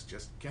 I was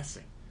just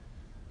guessing.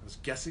 I was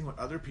guessing what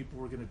other people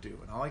were going to do,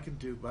 and all I can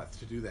do but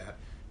to do that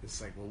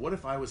is like, well, what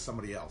if I was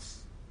somebody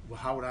else? Well,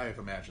 how would I have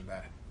imagined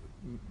that?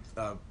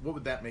 What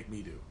would that make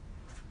me do?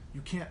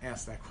 You can't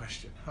ask that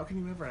question. How can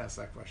you ever ask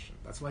that question?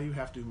 That's why you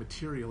have to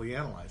materially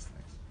analyze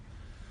things.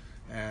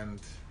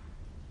 And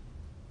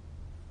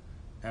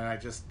I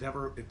just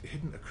never, it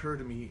didn't occur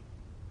to me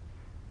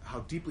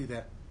how deeply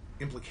that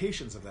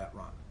implications of that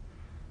run.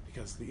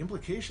 Because the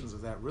implications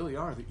of that really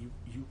are that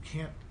you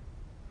can't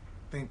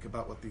think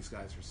about what these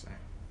guys are saying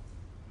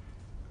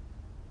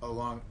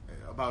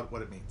about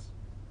what it means,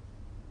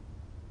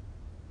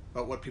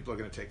 about what people are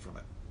going to take from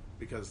it,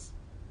 because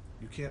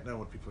you can't know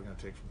what people are going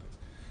to take from things.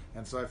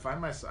 And so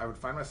I would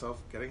find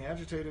myself getting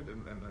agitated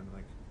and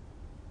like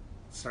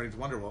starting to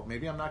wonder, well,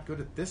 maybe I'm not good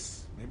at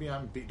this. Maybe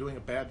I'm doing a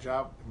bad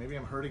job. Maybe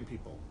I'm hurting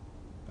people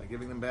by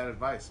giving them bad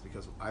advice,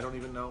 because I don't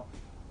even know.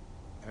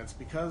 And it's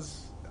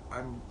because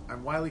I'm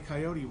Wile E.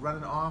 Coyote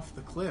running off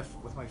the cliff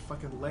with my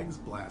fucking legs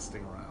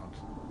blasting around,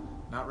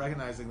 not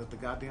recognizing that the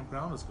goddamn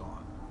ground is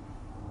gone.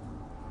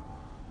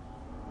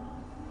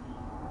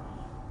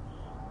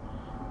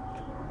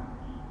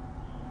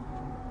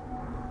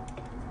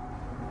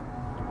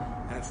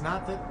 And it's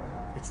not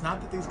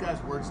that these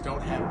guys' words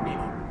don't have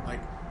meaning.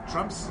 Like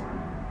Trump's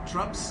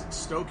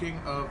stoking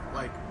of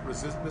like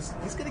resistance,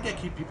 he's going to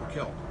keep people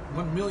killed.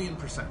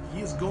 1,000,000%.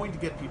 He is going to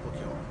get people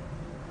killed.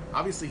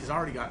 Obviously, he's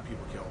already gotten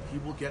people killed. He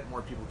will get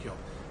more people killed.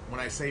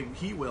 When I say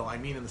he will, I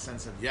mean in the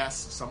sense of, yes,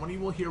 somebody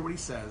will hear what he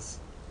says,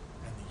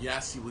 and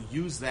yes, he will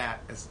use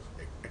that as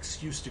an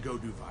excuse to go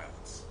do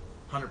violence.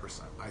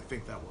 100%. I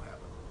think that will happen.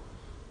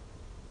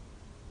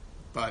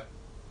 But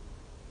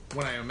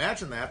when I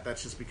imagine that,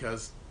 that's just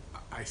because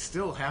I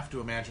still have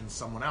to imagine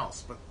someone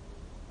else. But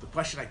the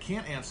question I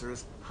can't answer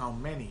is how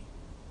many?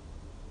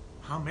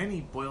 How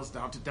many boils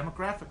down to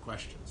demographic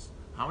questions.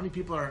 How many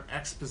people are in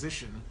X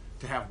position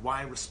to have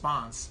Y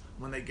response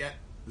when they get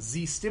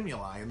Z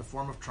stimuli in the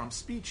form of Trump's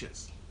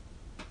speeches?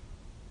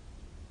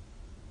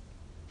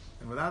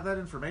 And without that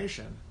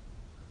information,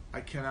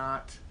 I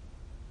cannot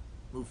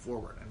move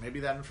forward. And maybe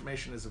that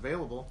information is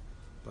available,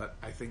 but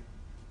I think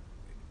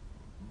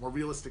more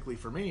realistically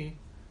for me,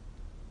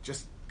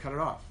 just cut it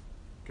off.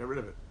 Get rid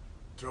of it.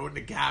 Throw it in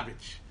the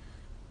garbage.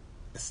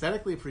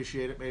 Aesthetically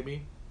appreciate it,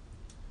 maybe,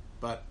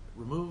 but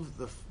remove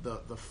the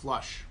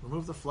flush.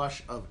 Remove the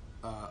flush of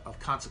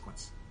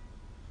consequence.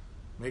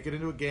 Make it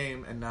into a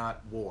game and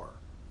not war.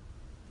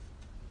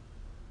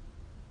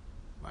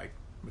 Like,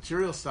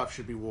 material stuff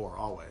should be war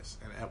always,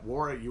 and at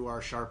war you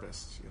are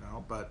sharpest,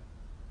 But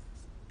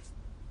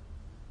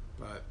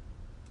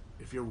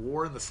if you're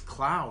war in the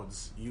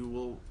clouds,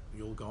 you'll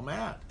go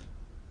mad.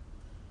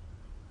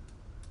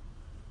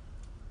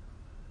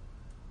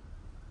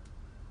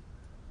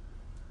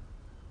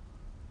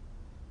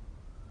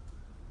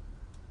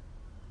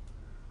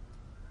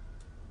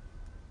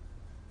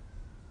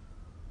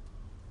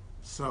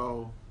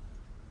 So,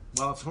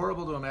 while it's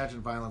horrible to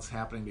imagine violence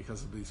happening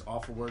because of these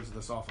awful words of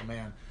this awful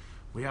man,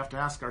 we have to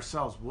ask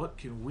ourselves, what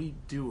can we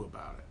do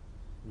about it?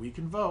 We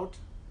can vote,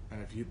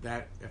 and if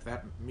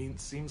that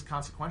seems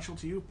consequential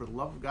to you, for the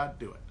love of God,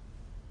 do it.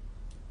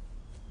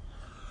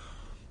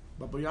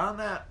 But beyond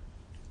that,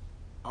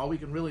 all we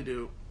can really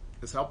do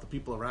is help the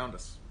people around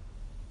us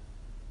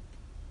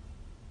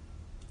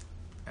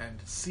and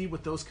see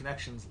what those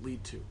connections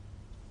lead to,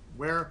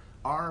 where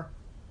our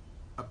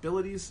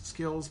abilities,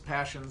 skills,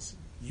 passions,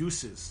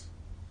 uses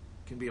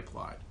can be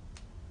applied.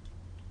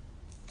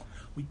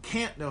 We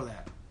can't know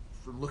that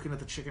from looking at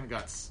the chicken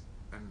guts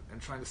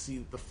and trying to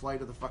see the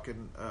flight of the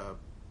fucking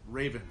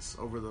ravens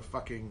over the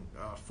fucking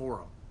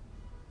forum.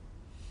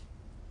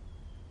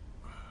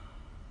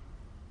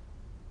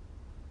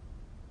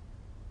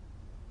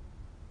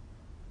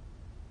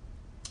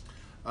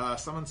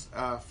 Someone's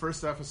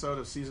first episode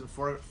of season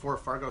 4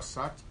 Fargo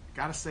sucked.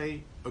 Gotta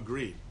say,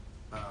 agreed.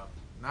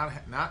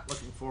 Not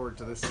looking forward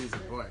to this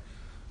season, boy.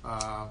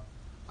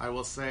 I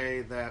will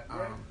say that,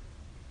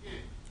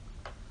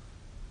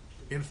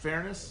 in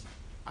fairness,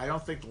 I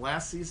don't think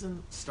last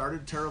season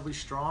started terribly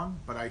strong,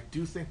 but I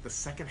do think the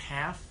second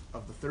half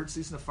of the third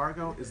season of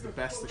Fargo is the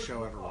best the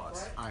show ever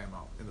was,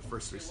 IMO, in the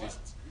first 3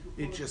 seasons.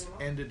 It just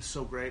ended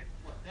so great.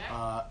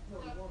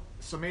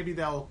 So maybe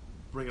they'll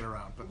bring it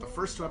around. But the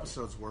first 2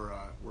 episodes were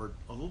a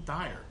little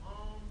dire.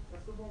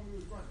 That's the one we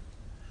was running.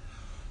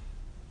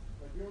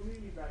 Like, you don't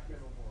need me back there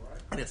no more,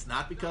 right? And it's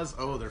not because,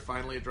 they're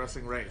finally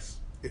addressing race.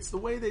 It's the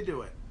way they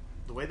do it.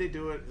 The way they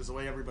do it is the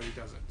way everybody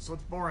does it. So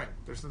it's boring.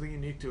 There's nothing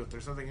unique to it.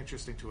 There's nothing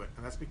interesting to it.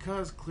 And that's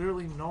because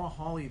clearly Noah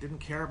Hawley didn't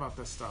care about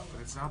this stuff.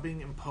 And it's now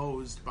being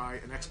imposed by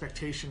an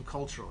expectation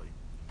culturally.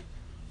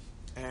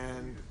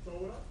 And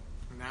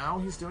now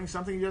he's doing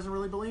something he doesn't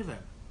really believe in,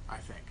 I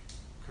think.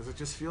 Because it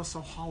just feels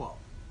so hollow.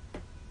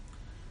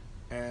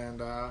 And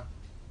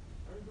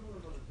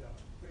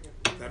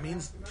that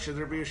means, should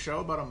there be a show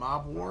about a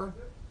mob war,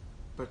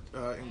 but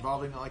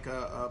involving like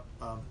a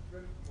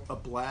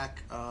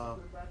black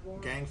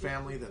gang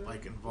family that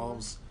like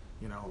involves,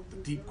 you know, the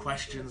deep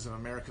questions of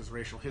America's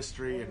racial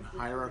history and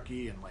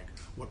hierarchy and like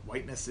what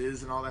whiteness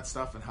is and all that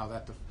stuff and how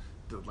that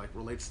like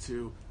relates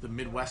to the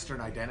Midwestern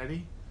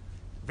identity?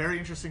 Very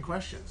interesting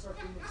questions.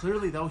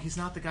 Clearly, though, he's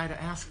not the guy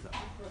to ask them.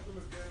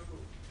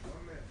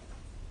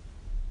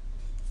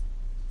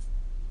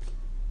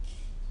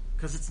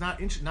 Because it's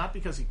not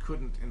because he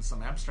couldn't, in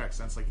some abstract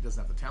sense, like he doesn't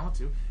have the talent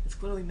to. It's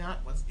clearly not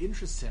what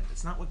interests him.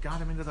 It's not what got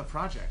him into the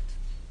project.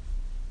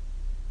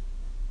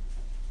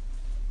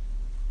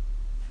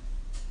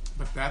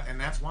 But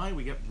that's why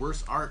we get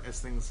worse art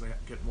as things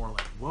get more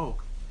like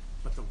woke.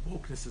 But the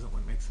wokeness isn't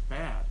what makes it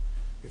bad.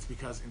 It's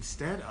because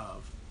instead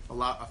of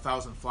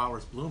 1,000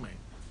 flowers blooming,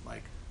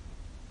 like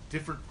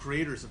different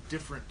creators of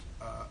different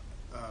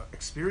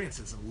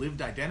experiences and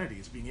lived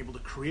identities being able to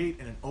create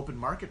in an open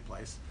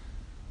marketplace,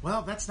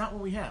 well, that's not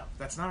what we have.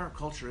 That's not our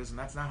culture is, and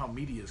that's not how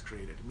media is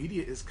created.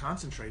 Media is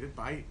concentrated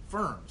by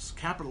firms,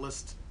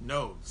 capitalist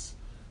nodes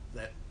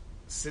that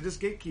sit as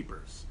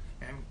gatekeepers.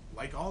 And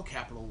like all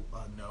capital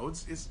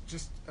nodes, is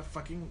just a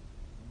fucking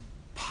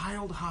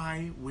piled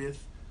high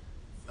with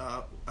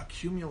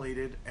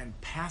accumulated and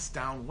passed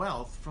down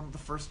wealth from the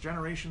first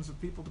generations of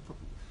people to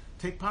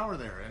take power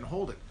there and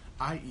hold it,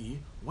 i.e.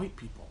 white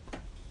people.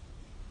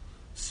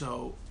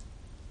 So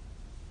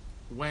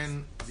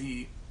when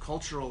the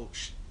cultural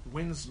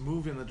winds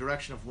move in the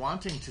direction of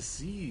wanting to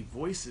see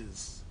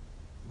voices,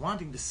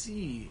 wanting to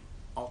see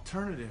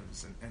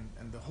alternatives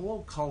and the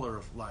whole color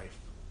of life,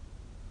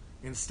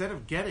 instead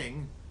of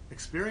getting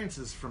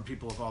experiences from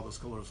people of all those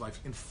colors of life,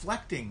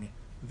 inflecting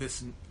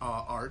this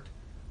art,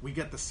 we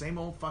get the same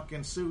old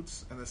fucking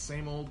suits and the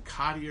same old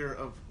coddier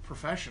of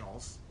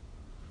professionals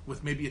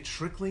with maybe a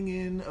trickling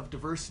in of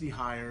diversity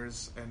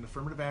hires and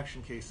affirmative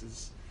action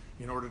cases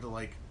in order to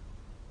like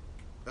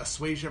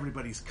assuage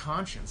everybody's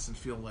conscience and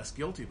feel less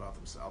guilty about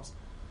themselves.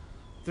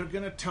 They're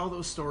going to tell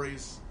those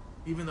stories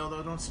even though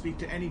they don't speak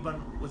to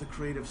anyone with a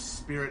creative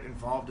spirit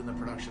involved in the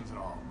productions at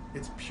all.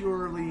 It's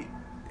purely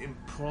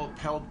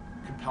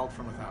compelled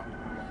from without.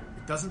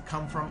 It doesn't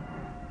come from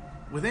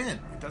within.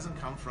 It doesn't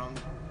come from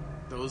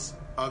those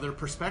other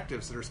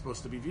perspectives that are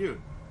supposed to be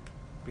viewed.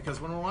 Because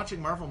when we're watching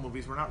Marvel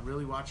movies, we're not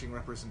really watching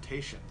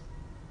representation.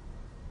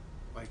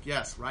 Like,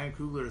 yes, Ryan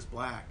Coogler is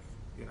black,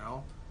 you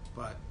know,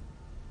 but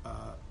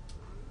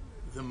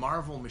the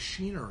Marvel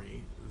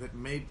machinery that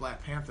made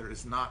Black Panther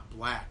is not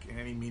black in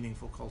any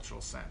meaningful cultural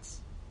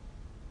sense.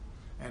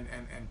 And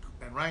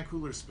Ryan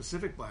Coogler's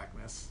specific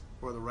blackness,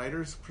 or the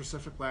writer's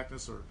specific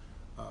blackness, or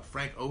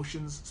Frank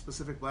Ocean's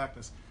specific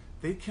blackness,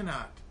 they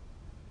cannot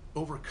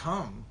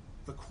overcome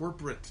the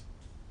corporate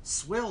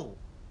swill.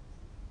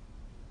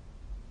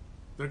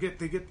 They get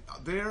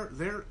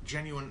their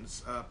genuine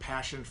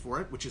passion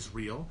for it, which is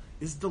real,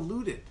 is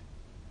diluted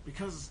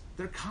because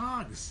they're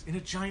cogs in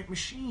a giant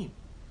machine.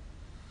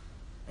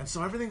 And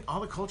so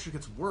all the culture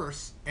gets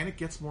worse, and it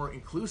gets more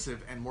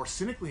inclusive and more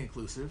cynically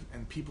inclusive,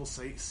 and people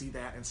see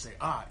that and say,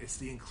 it's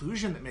the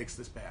inclusion that makes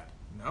this bad.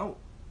 No.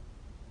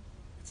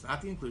 It's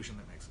not the inclusion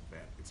that makes it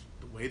bad. It's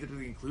the way that the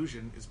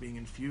inclusion is being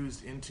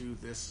infused into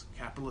this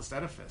capitalist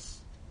edifice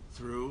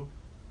through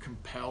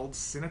compelled,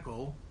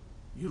 cynical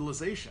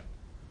utilization,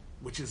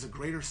 which is a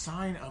greater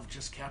sign of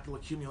just capital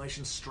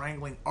accumulation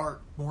strangling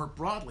art more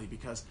broadly,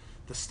 because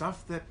the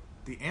stuff that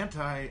the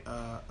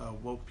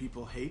anti-woke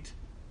people hate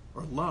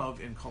or love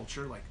in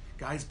culture, like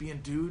guys being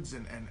dudes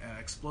and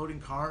exploding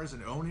cars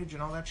and ownage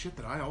and all that shit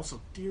that I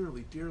also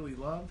dearly, dearly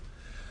love,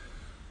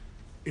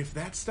 if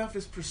that stuff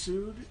is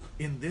pursued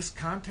in this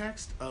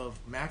context of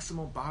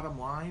maximal bottom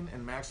line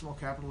and maximal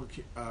capital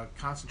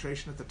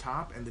concentration at the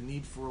top and the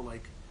need for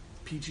like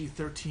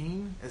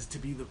PG-13 as to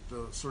be the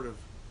sort of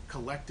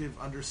collective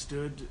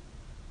understood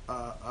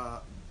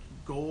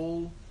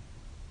goal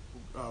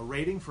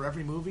rating for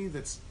every movie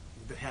that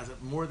has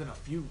more than a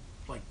few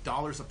like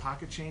dollars of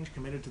pocket change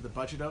committed to the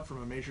budget of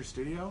from a major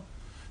studio,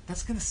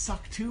 that's gonna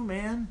suck too,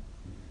 man.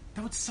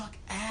 That would suck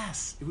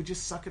ass. It would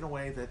just suck in a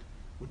way that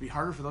would be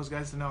harder for those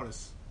guys to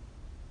notice.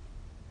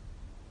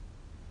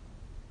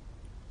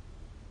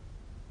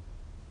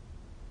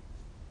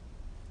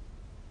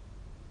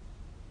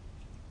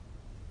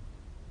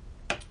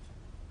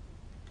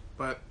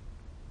 But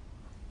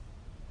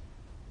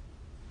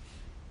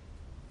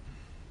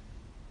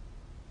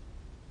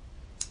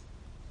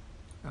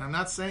and I'm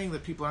not saying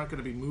that people aren't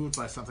going to be moved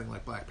by something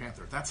like Black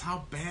Panther. That's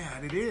how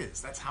bad it is.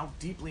 That's how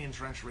deeply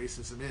entrenched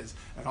racism is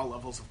at all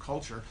levels of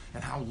culture,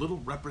 and how little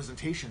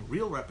representation,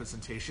 real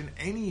representation,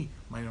 any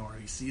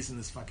minority sees in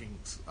this fucking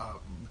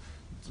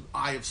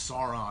eye of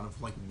Sauron of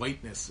like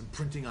whiteness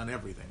imprinting on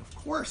everything. Of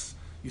course,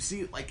 you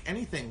see like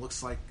anything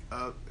looks like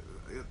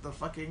the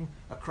fucking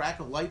a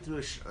crack of light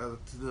through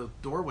to the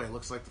doorway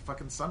looks like the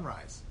fucking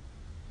sunrise.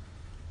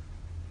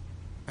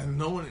 And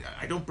no one,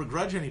 I don't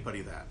begrudge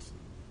anybody that.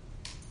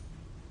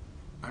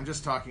 I'm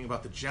just talking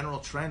about the general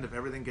trend of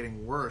everything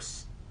getting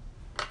worse,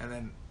 and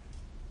then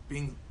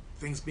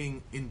things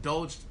being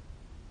indulged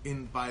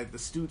in by the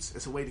Stoots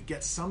as a way to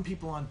get some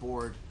people on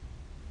board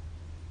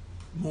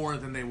more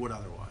than they would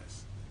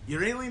otherwise.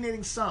 You're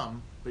alienating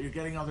some, but you're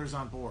getting others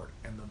on board,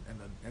 and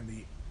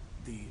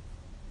the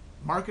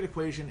market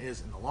equation is,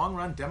 in the long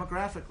run,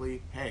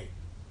 demographically, hey,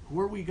 who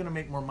are we going to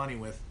make more money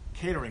with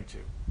catering to?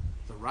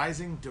 The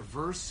rising,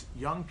 diverse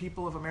young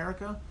people of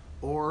America,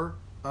 or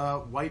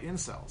white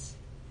incels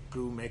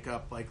who make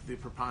up like the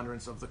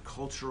preponderance of the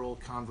cultural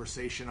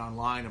conversation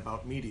online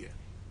about media?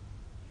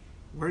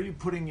 Where are you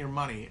putting your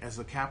money as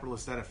a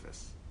capitalist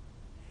edifice?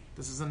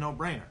 This is a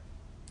no-brainer.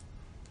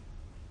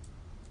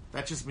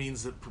 That just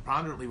means that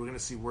preponderantly we're going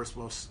to see worse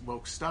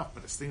woke stuff,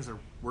 but as things are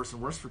worse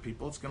and worse for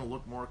people, it's going to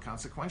look more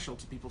consequential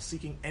to people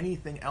seeking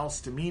anything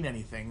else to mean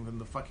anything than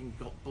the fucking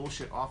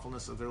bullshit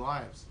awfulness of their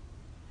lives.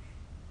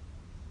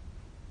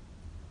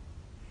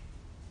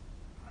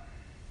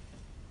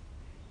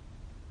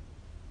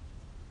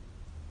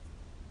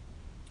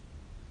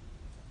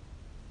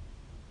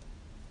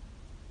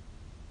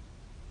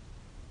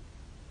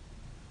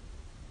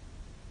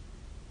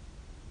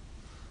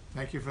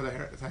 Thank you for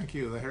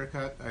the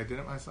haircut. I did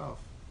it myself.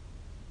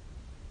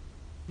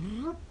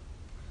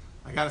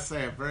 I gotta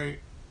say,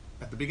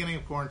 at the beginning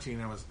of quarantine,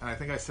 and I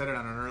think I said it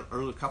on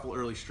a couple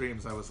early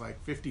streams, I was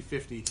like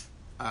 50-50,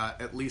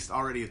 at least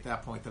already at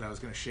that point, that I was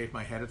going to shave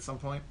my head at some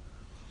point,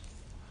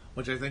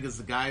 which I think is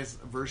the guy's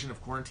version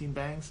of quarantine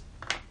bangs.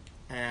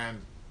 And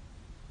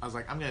I was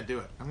like, I'm going to do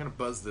it. I'm going to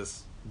buzz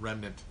this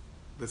remnant,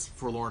 this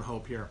forlorn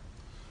hope here.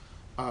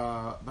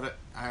 But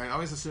I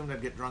always assumed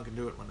I'd get drunk and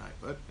do it one night.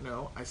 But,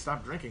 I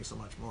stopped drinking so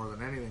much more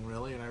than anything,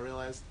 really, and I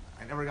realized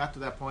I never got to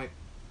that point,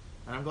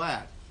 and I'm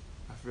glad.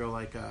 I feel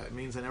like it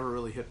means I never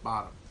really hit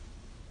bottom,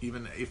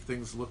 even if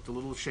things looked a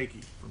little shaky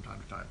from time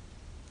to time.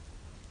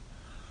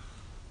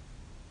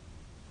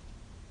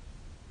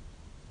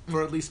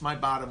 Or at least my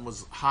bottom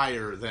was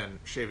higher than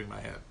shaving my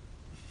head.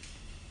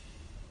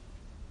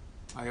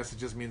 I guess it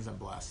just means I'm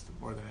blessed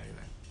more than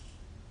anything.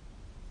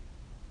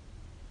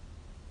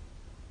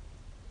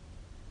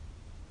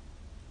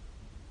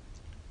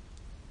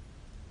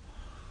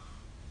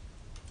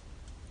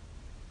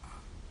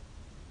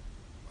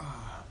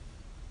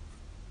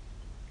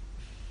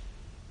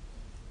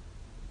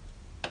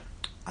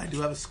 I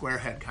do have a square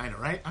head, kind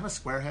of, right? I'm a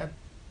square head.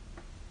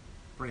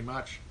 Pretty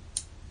much.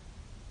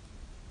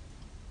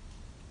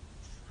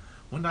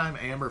 One time,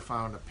 Amber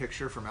found a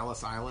picture from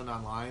Ellis Island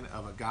online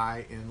of a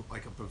guy in,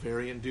 like, a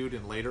Bavarian dude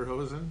in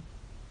lederhosen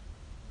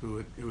who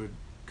had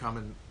come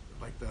in,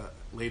 like, the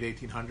late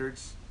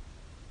 1800s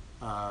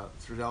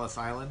through Ellis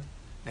Island.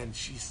 And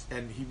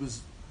he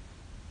was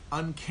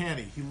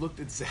uncanny. He looked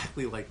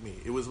exactly like me.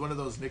 It was one of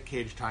those Nick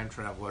Cage time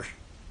traveler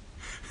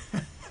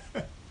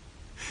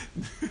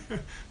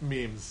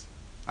memes.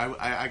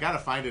 I gotta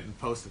find it and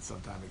post it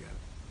sometime again.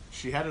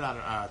 She had it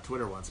on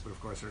Twitter once, but of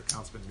course her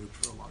account's been nuked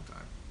for a long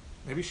time.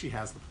 Maybe she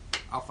has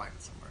I'll find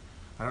it somewhere.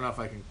 I don't know if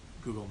I can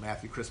Google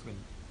Matthew Crispin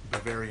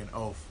Bavarian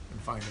oaf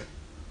and find it.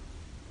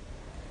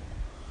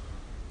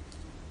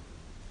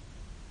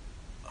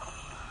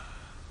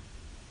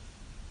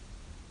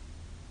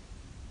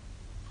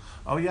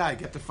 Oh yeah, I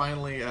get to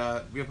finally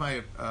give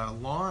my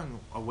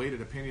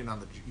long-awaited opinion on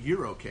the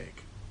Euro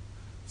cake.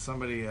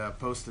 Somebody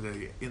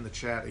posted in the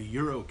chat a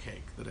Euro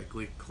cake that I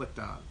clicked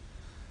on,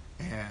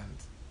 and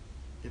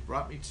it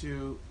brought me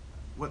to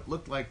what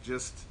looked like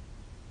just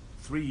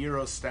 3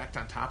 euros stacked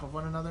on top of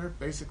one another,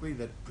 basically,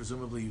 that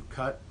presumably you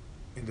cut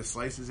into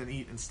slices and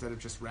eat instead of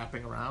just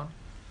wrapping around.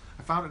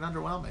 I found it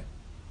underwhelming.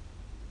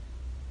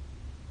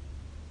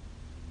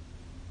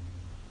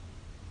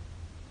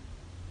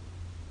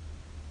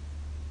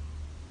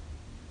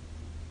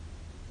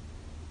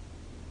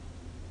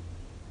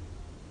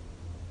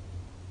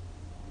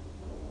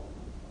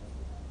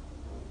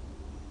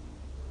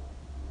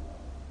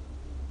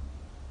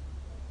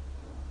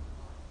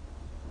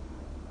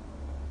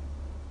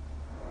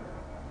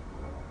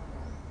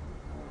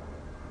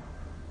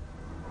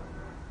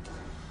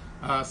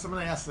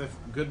 Someone asked if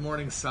Good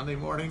Morning Sunday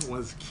Morning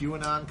was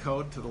QAnon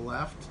code to the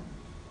left.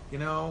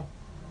 No,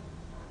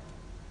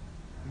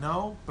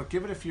 but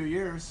give it a few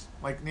years.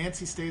 Like,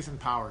 Nancy stays in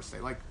power.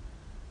 Like,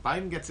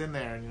 Biden gets in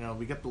there, and,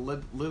 we get the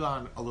lid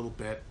on a little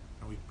bit,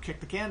 and we kick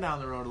the can down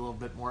the road a little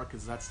bit more,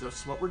 because that's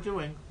just what we're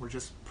doing. We're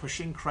just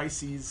pushing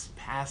crises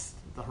past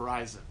the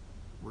horizon.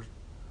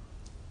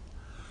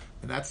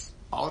 And that's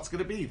all it's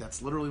going to be.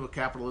 That's literally what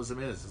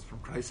capitalism is from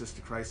crisis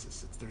to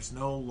crisis. There's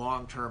no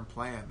long-term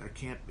plan. There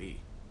can't be.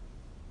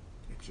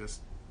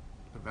 Just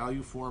a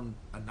value form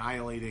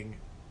annihilating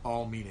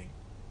all meaning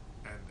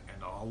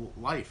and all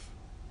life.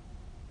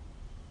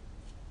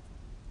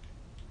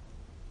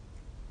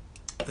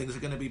 Things are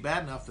going to be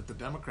bad enough that the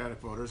Democratic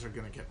voters are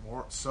going to get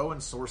more so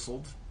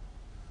ensorcelled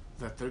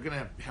that they're going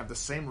to have the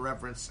same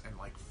reverence and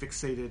like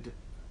fixated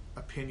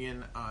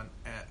opinion on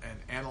and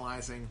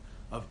analyzing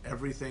of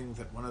everything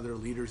that one of their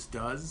leaders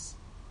does.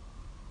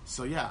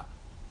 So yeah,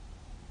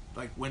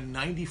 like when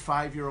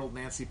 95-year-old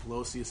Nancy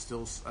Pelosi is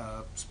still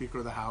Speaker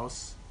of the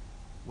House,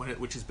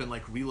 which has been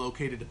like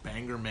relocated to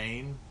Bangor,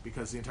 Maine,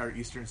 because the entire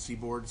eastern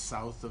seaboard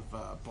south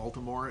of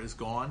Baltimore is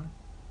gone.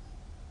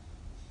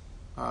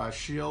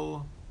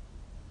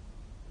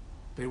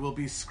 They will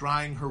be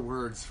scrying her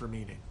words for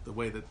meaning, the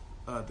way that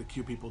the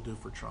Q people do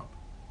for Trump.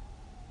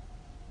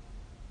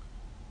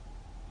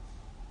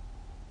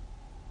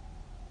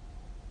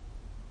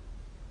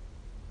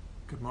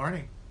 Good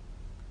morning.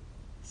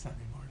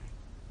 Sunday morning.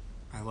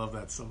 I love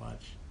that so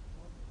much.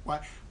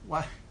 Why,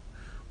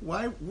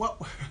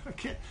 what, I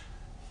can't.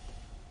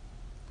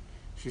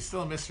 She's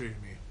still a mystery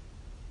to me.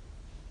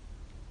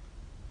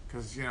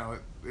 Because, you know,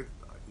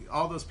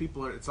 all those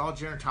people it's all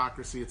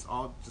gerontocracy, it's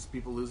all just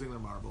people losing their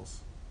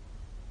marbles.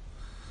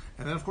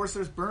 And then, of course,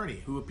 there's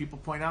Bernie, who people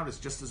point out is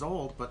just as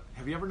old, but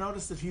have you ever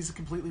noticed that he's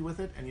completely with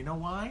it? And you know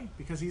why?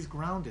 Because he's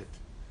grounded.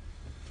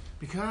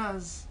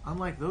 Because,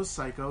 unlike those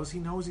psychos, he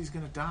knows he's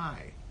going to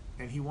die,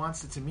 and he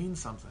wants it to mean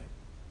something.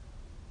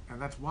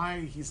 And that's why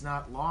he's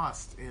not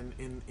lost in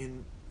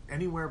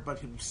anywhere but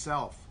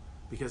himself,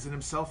 because in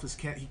himself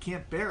he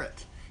can't bear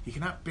it. He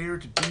cannot bear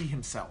to be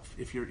himself.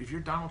 If you're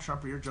Donald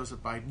Trump or you're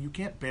Joseph Biden, you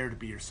can't bear to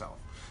be yourself,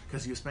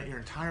 because you spent your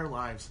entire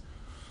lives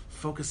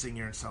focusing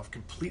yourself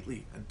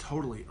completely and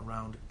totally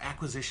around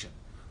acquisition,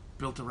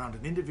 built around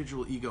an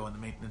individual ego and the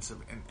maintenance of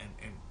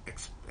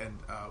and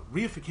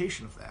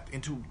reification of that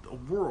into a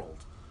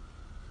world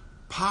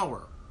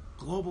power,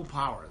 global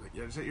power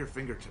that is at your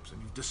fingertips,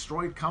 and you've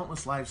destroyed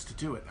countless lives to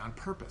do it on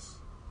purpose.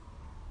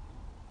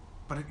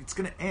 But it's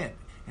going to end,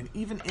 and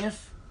even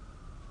if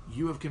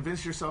you have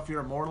convinced yourself you're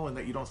immortal and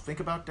that you don't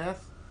think about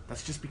death,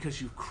 that's just because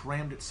you've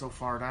crammed it so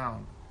far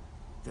down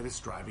that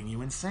it's driving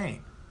you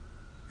insane.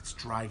 It's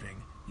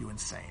driving you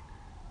insane,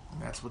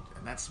 and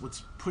that's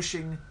what's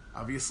pushing.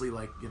 Obviously,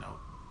 like, you know,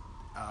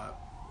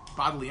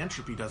 bodily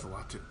entropy does a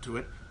lot to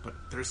it, but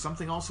there's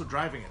something also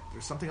driving it.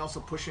 There's something also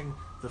pushing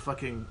the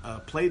fucking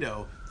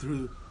Play-Doh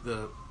through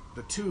the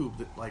tube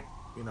that, like,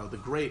 you know, the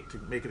grate to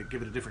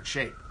give it a different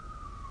shape,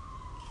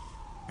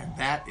 and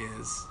that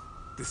is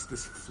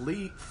this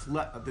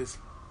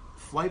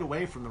flight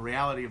away from the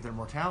reality of their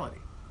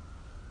mortality.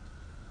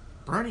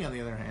 Bernie, on the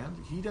other hand,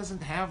 he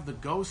doesn't have the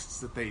ghosts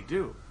that they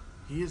do.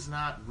 He is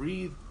not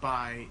wreathed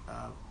by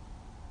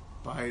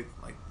like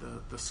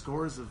the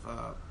scores of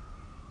the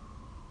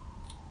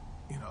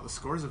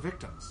scores of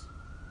victims.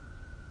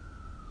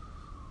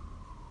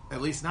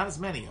 At least not as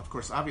many. Of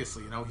course,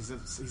 obviously, you know, he's a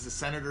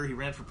senator. He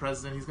ran for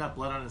president. He's got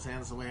blood on his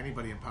hands the way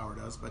anybody in power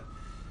does. But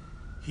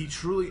he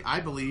truly, I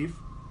believe,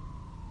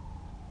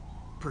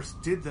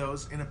 did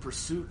those in a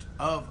pursuit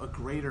of a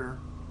greater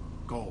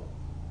goal.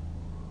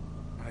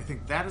 And I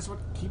think that is what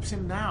keeps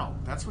him now.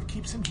 That's what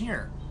keeps him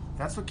here.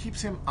 That's what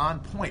keeps him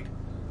on point.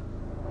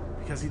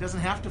 Because he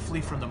doesn't have to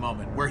flee from the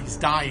moment where he's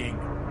dying.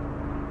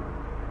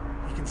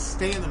 He can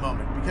stay in the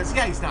moment. Because,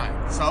 yeah, he's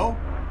dying. So,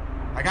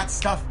 I got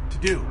stuff to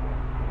do.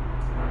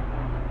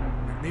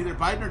 And neither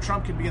Biden or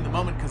Trump can be in the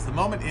moment, because the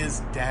moment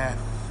is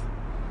death.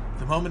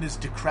 The moment is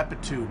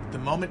decrepitude. The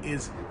moment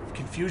is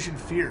confusion,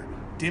 fear,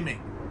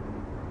 dimming,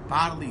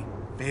 bodily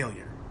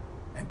failure,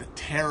 and the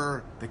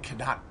terror that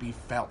cannot be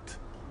felt.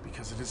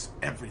 Because it is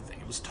everything.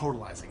 It was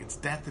totalizing. It's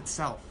death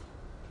itself.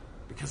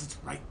 Because it's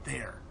right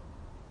there.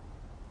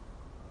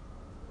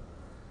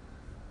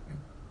 And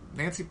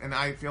Nancy, and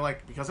I feel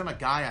like, because I'm a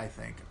guy, I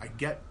think, I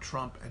get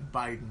Trump and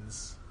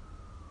Biden's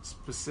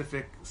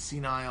specific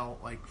senile,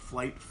 like,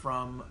 flight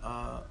from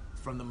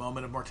the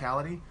moment of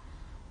mortality.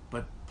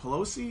 But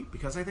Pelosi,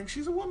 because I think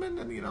she's a woman,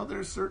 and, you know,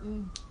 there's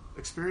certain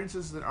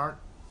experiences that aren't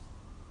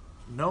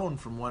known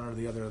from one or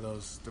the other of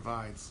those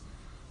divides.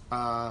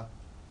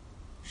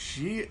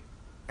 She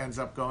ends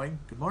up going,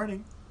 good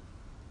morning,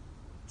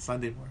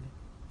 Sunday morning.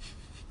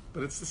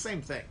 But it's the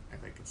same thing, I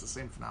think. It's the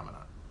same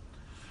phenomenon.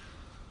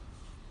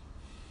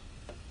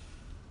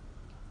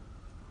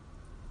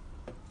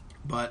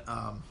 But,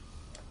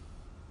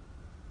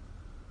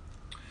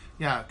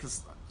 yeah,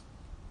 because,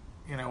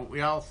 you know,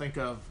 we all think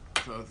of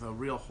the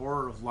real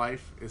horror of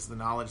life is the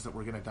knowledge that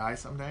we're going to die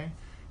someday.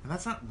 And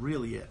that's not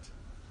really it.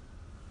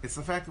 It's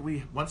the fact that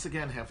we, once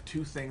again, have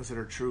two things that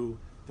are true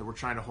that we're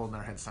trying to hold in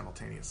our head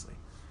simultaneously.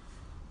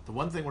 The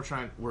one thing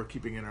we're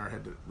keeping in our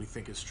head that we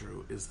think is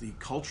true is the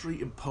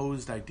culturally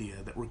imposed idea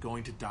that we're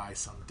going to die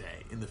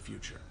someday in the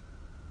future,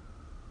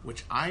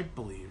 which I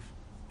believe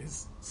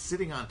is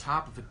sitting on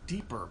top of a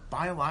deeper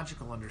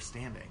biological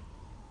understanding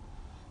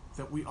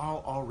that we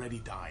all already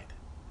died.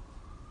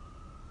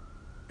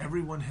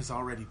 Everyone has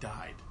already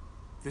died.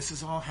 This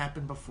has all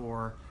happened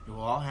before. It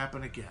will all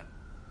happen again.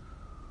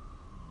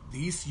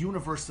 This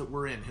universe that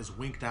we're in has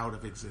winked out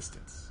of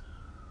existence.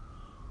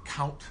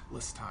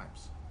 countless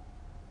times.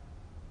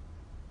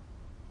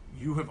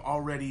 You have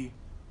already,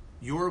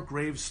 your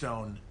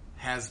gravestone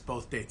has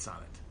both dates on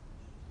it.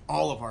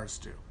 All of ours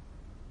do.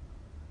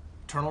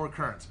 Eternal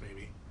recurrence,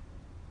 baby.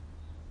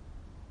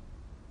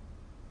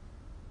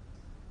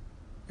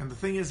 And the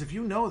thing is, if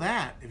you know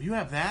that, if you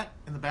have that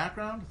in the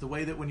background, the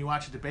way that when you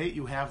watch a debate,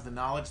 you have the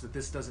knowledge that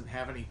this doesn't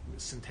have any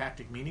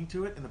syntactic meaning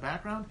to it in the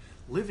background,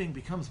 living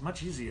becomes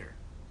much easier.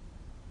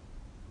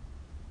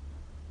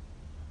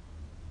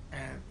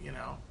 And, you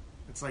know,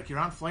 it's like you're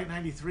on Flight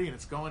 93 and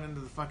it's going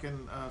into the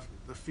fucking,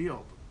 the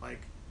field.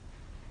 Like,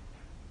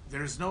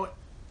 there's no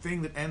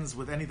thing that ends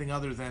with anything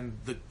other than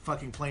the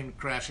fucking plane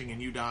crashing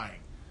and you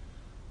dying.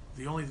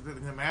 The only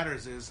thing that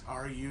matters is,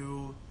 are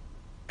you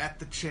at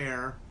the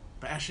chair,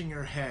 bashing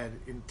your head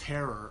in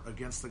terror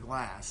against the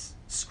glass,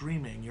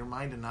 screaming, your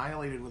mind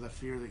annihilated with a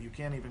fear that you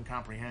can't even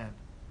comprehend?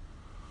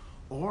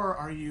 Or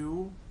are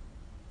you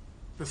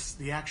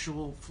the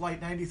actual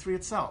Flight 93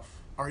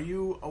 itself? Are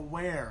you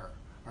aware?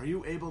 Are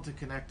you able to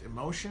connect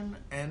emotion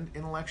and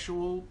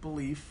intellectual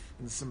belief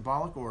in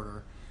symbolic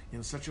order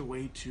in such a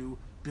way to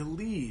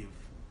believe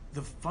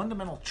the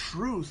fundamental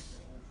truth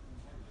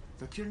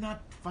that you're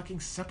not fucking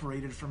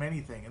separated from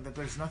anything and that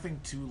there's nothing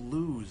to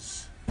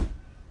lose?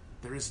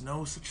 There is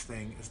no such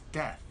thing as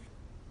death.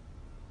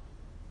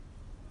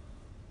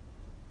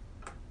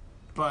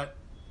 But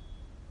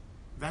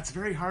that's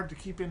very hard to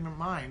keep in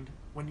mind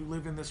when you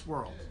live in this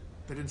world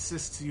that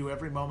insists to you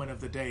every moment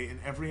of the day, in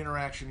every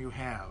interaction you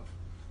have,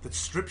 that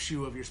strips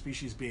you of your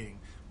species being,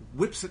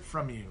 whips it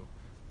from you,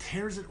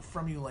 tears it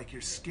from you like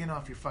your skin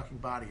off your fucking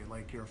body,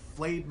 like you're a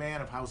flayed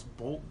man of House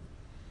Bolton,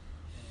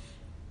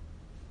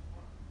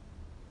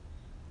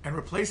 and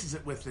replaces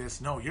it with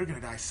this, no, you're going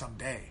to die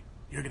someday.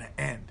 You're going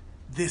to end.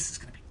 This is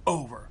going to be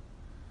over.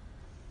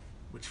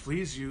 Which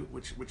leads you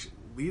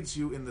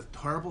in the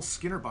horrible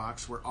Skinner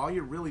box where all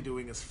you're really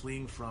doing is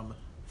fleeing from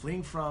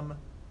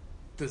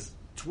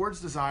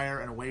towards desire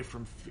and away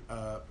from,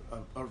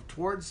 or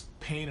towards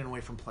pain and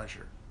away from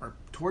pleasure, or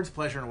towards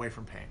pleasure and away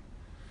from pain.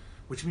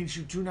 Which means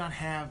you do not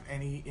have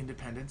any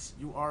independence.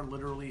 You are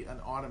literally an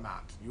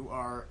automat.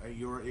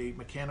 You're a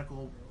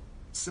mechanical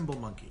symbol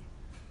monkey.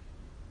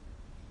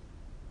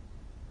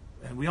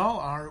 And we all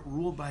are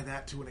ruled by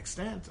that to an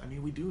extent. I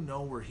mean, we do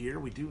know we're here.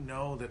 We do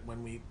know that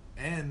when we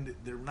end,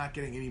 they're not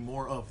getting any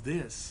more of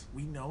this.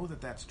 We know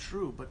that that's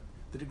true, but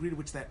the degree to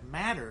which that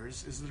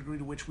matters is the degree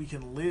to which we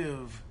can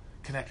live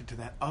connected to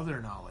that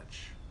other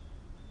knowledge.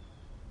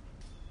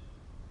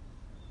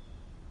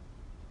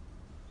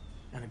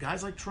 And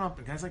guys like Trump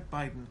and guys like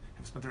Biden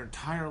have spent their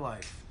entire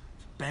life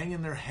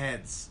banging their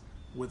heads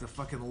with a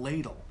fucking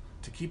ladle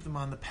to keep them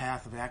on the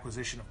path of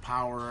acquisition of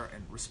power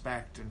and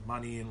respect and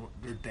money and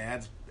their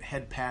dad's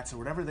head pats or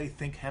whatever they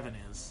think heaven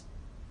is,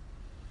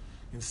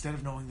 instead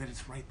of knowing that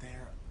it's right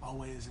there,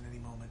 always in any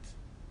moment.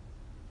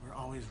 We're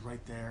always right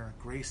there.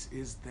 Grace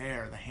is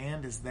there. The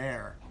hand is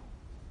there.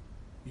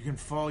 You can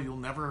fall, you'll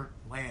never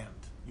land.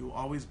 You will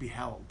always be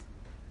held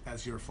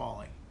as you're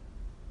falling.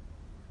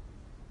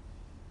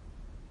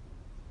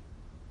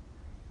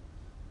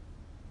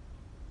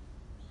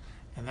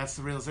 And that's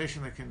the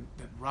realization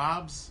that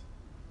robs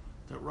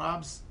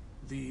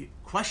the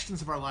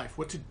questions of our life,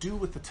 what to do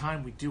with the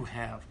time we do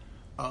have,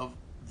 of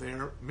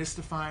their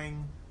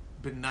mystifying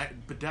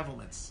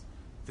bedevilments,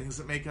 things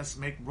that make us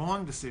make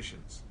wrong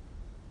decisions,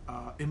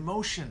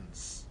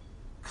 emotions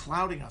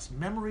clouding us,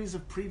 memories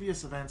of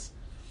previous events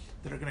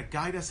that are going to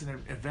guide us in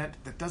an event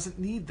that doesn't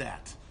need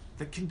that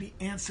can be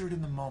answered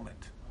in the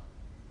moment.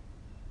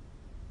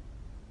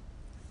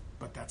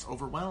 But that's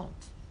overwhelmed.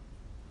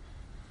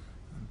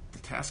 The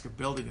task of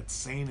building a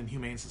sane and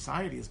humane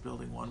society is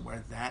building one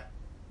where that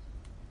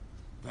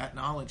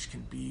knowledge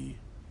can be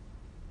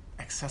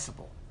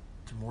accessible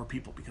to more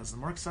people, because the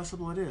more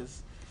accessible it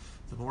is,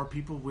 the more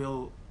people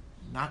will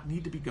not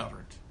need to be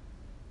governed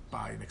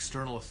by an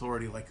external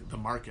authority like the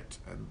market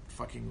and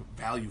fucking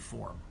value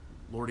form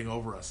lording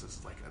over us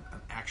as like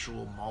an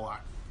actual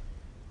Moloch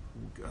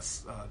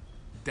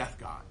death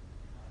god.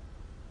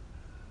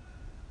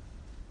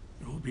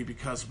 It will be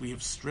because we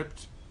have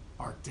stripped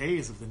our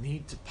days of the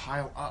need to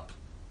pile up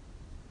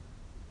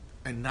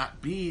and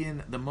not be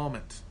in the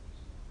moment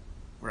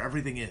where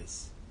everything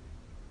is.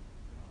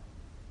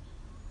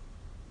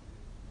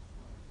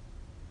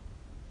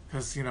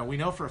 Because, we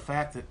know for a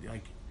fact that,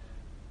 like,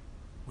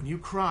 when you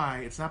cry,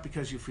 it's not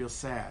because you feel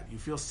sad. You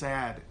feel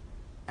sad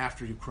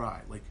after you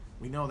cry. Like,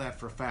 we know that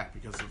for a fact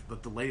because of the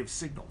delay of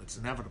signal. It's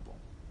inevitable.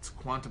 It's a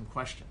quantum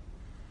question.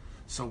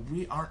 So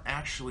we aren't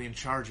actually in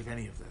charge of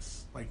any of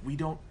this. Like, we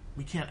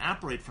can't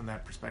operate from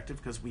that perspective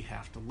because we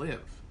have to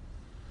live.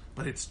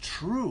 But it's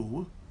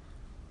true,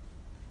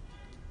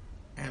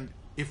 and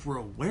if we're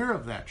aware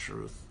of that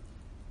truth,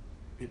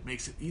 it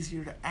makes it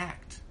easier to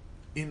act.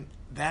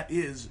 That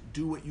is,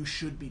 do what you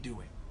should be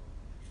doing,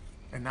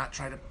 and not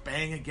try to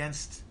bang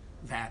against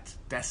that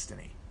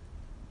destiny.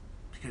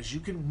 Because you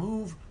can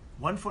move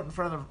one foot in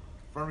front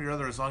of your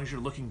other as long as you're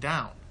looking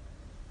down.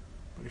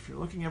 But if you're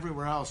looking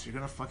everywhere else, you're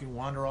going to fucking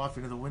wander off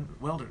into the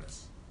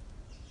wilderness.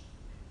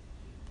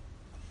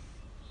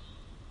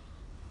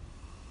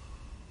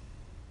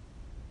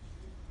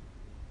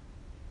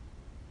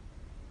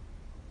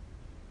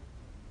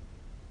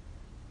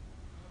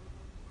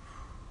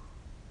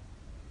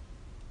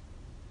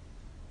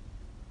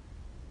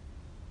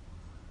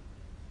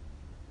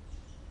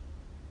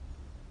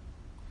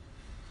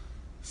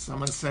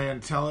 Someone's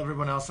saying, tell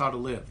everyone else how to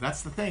live.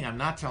 That's the thing. I'm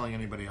not telling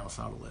anybody else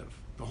how to live.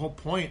 The whole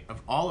point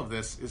of all of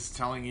this is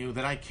telling you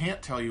that I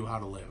can't tell you how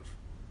to live.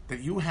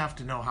 That you have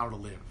to know how to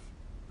live.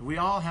 We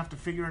all have to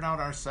figure it out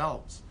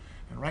ourselves.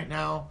 And right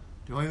now,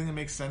 the only thing that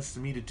makes sense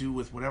to me to do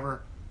with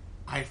whatever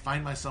I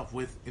find myself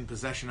with in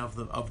possession of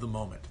the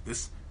moment,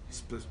 this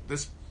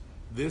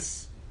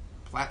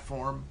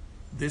platform,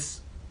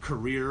 this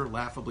career,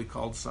 laughably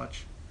called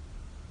such,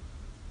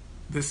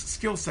 this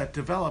skill set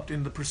developed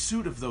in the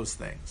pursuit of those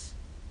things.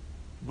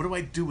 What do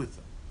I do with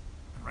them?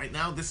 And right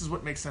now, this is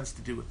what makes sense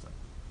to do with them.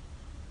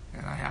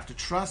 And I have to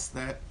trust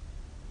that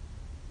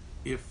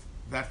if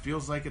that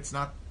feels like it's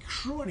not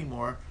true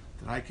anymore,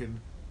 that I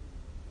can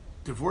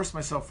divorce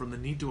myself from the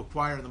need to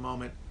acquire the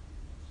moment,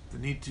 the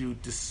need to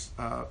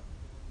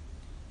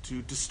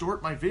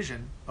distort my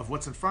vision of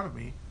what's in front of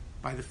me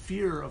by the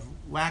fear of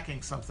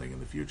lacking something in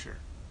the future.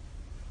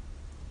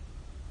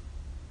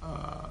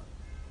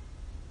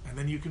 And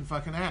then you can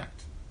fucking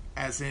act.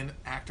 As in,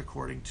 act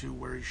according to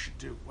where you should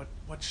do.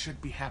 What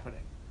should be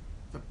happening.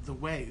 The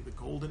way, the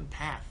golden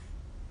path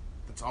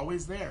that's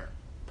always there.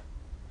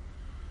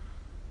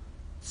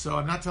 So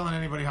I'm not telling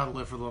anybody how to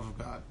live for the love of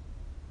God.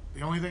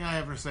 The only thing I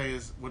ever say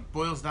is what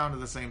boils down to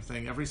the same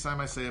thing every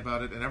time I say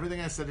about it, and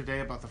everything I said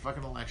today about the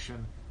fucking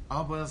election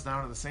all boils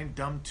down to the same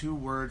dumb 2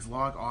 words,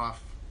 log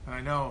off. And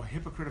I know,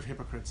 hypocrite of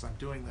hypocrites, I'm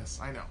doing this.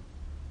 I know.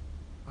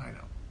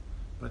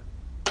 But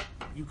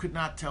you could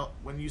not tell,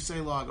 when you say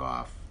log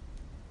off,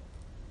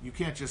 you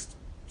can't just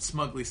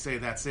smugly say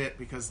that's it,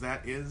 because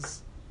that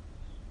is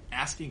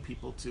asking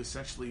people to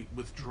essentially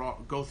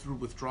go through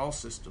withdrawal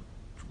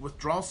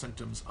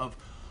symptoms of,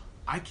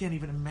 I can't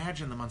even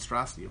imagine the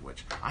monstrosity of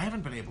which. I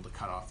haven't been able to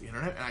cut off the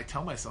internet, and I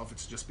tell myself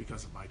it's just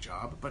because of my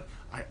job, but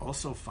I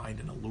also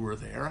find an allure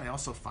there. I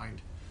also find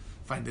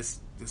this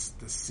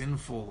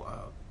sinful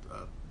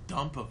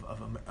dump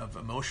of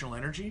emotional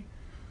energy.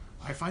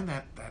 I find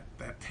that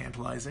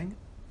tantalizing.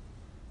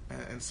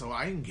 And so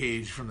I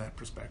engage from that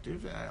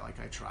perspective, and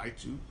I try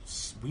to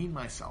wean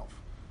myself.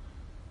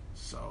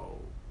 So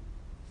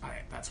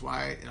that's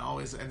why it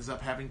always ends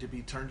up having to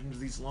be turned into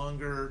these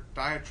longer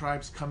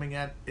diatribes coming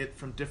at it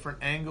from different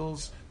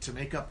angles to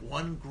make up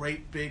one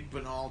great big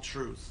banal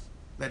truth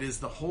that is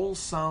the whole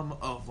sum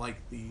of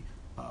the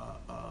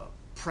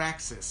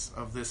praxis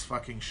of this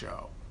fucking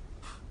show.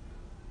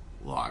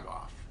 Log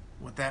off.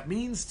 What that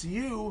means to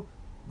you,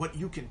 what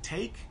you can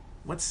take,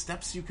 what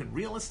steps you can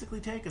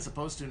realistically take, as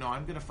opposed to, no,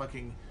 I'm gonna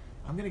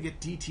get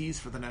DTs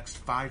for the next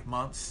 5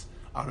 months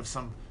out of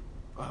some,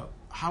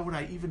 how would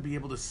I even be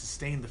able to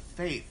sustain the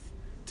faith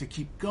to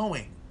keep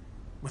going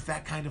with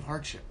that kind of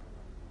hardship?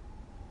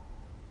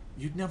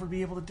 You'd never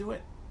be able to do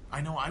it.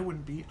 I know I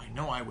wouldn't be.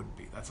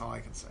 That's all I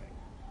can say.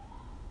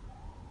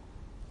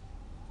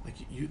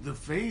 The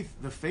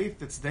faith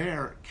that's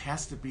there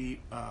has to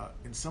be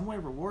in some way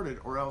rewarded,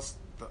 or else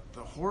the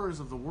horrors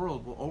of the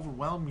world will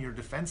overwhelm your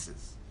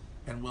defenses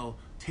and will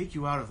take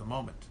you out of the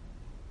moment.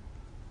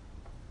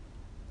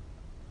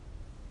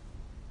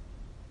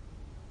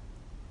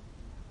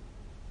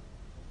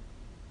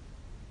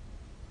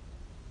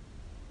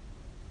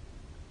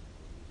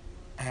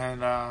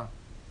 And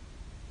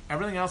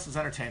everything else is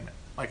entertainment,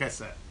 like I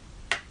said.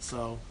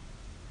 So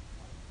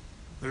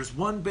there's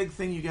one big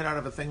thing you get out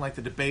of a thing like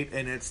the debate,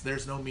 and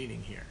there's no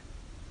meaning here.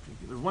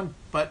 There's one,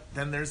 but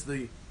then there's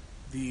the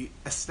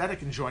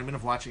aesthetic enjoyment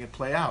of watching it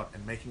play out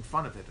and making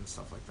fun of it and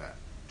stuff like that.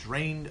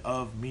 Drained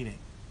of meaning.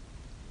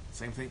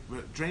 Same thing,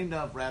 but drained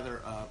of not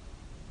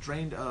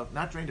drained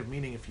of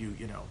meaning if you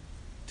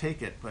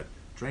take it, but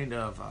drained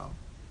of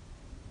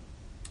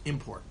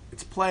import.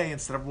 It's play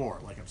instead of war,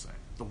 like I'm saying.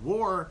 The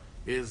war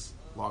is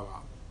log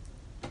off.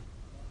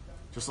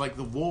 Just like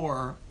the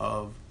war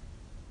of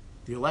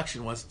the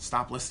election was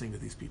stop listening to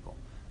these people.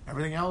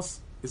 Everything else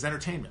is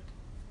entertainment.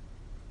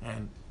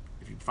 And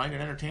if you find it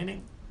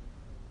entertaining,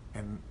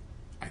 and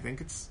I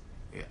think it's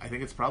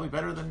probably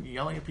better than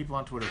yelling at people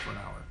on Twitter for an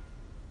hour.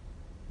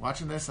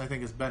 Watching this, I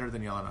think, is better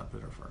than yelling on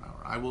Twitter for an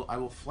hour. I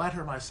will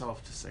flatter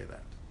myself to say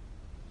that.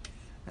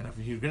 And if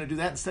you're going to do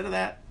that instead of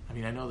that, I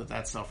mean, I know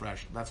that's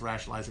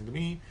rationalizing to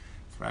me.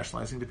 It's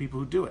rationalizing to people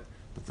who do it.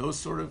 But those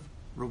sort of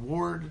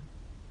reward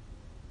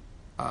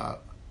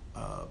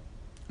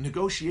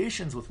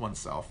negotiations with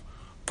oneself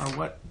are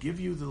what give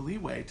you the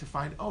leeway to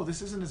find, oh,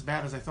 this isn't as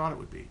bad as I thought it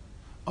would be.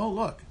 Oh,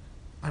 look,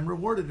 I'm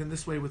rewarded in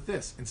this way with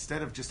this,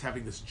 instead of just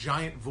having this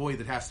giant void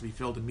that has to be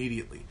filled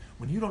immediately,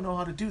 when you don't know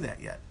how to do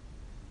that yet.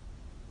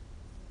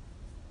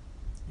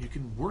 You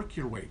can work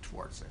your way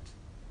towards it,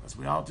 as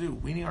we all do,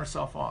 weaning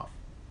ourselves off.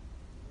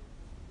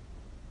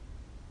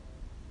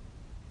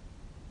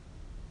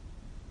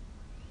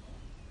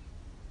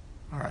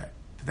 All right.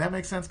 Did that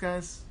make sense,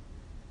 guys?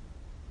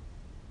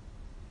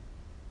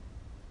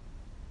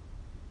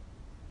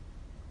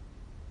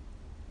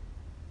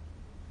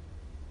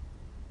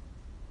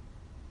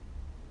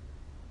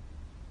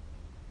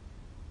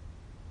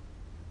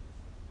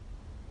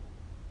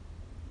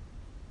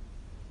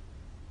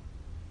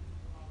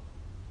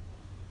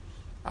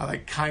 I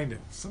like kind of.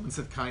 Someone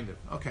said kind of.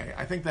 Okay,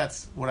 I think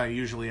that's what I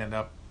usually end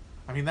up.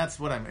 I mean, that's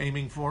what I'm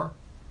aiming for.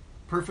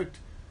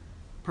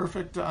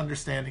 perfect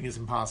understanding is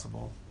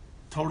impossible.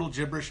 Total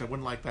gibberish, I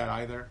wouldn't like that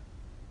either.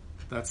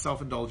 That's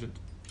self-indulgent.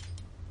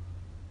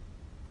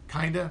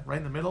 Kinda, right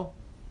in the middle.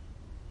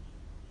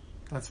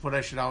 That's what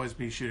I should always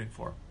be shooting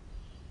for.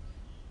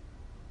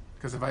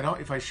 Because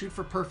if I shoot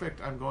for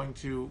perfect, I'm going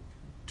to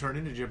turn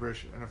into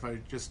gibberish, and if I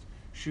just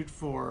shoot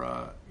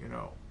for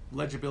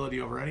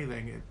legibility over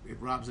anything, it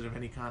robs it of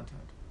any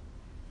content.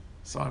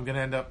 So I'm going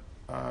to end up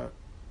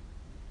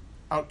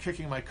out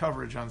kicking my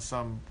coverage on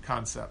some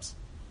concepts.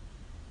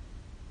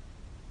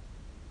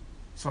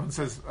 Someone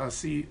says,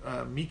 see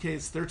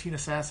Miike's 13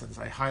 Assassins.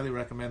 I highly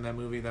recommend that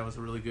movie. That was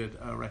a really good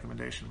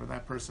recommendation for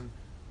that person.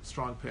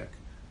 Strong pick.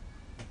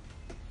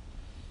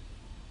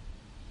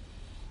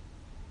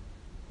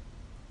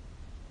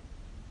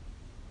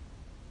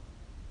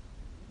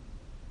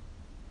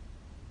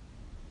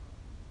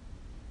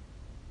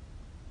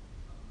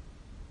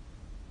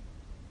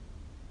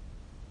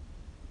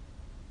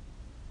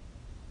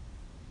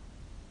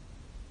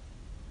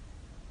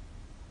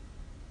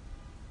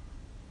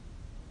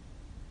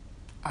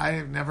 I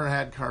have never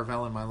had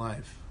Carvel in my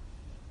life.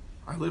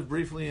 I lived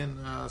briefly in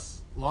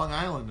Long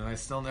Island, and I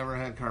still never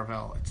had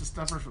Carvel. It just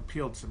never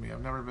appealed to me.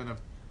 I've never been a...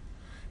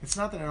 It's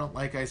not that I don't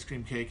like ice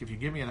cream cake. If you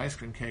give me an ice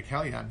cream cake,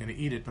 hell yeah, I'm going to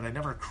eat it, but I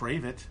never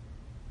crave it.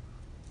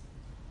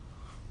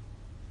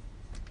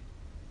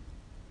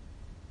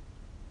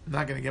 I'm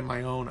not going to get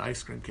my own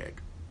ice cream cake.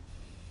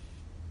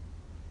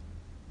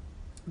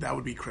 That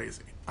would be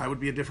crazy. I would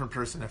be a different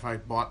person if I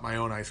bought my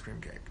own ice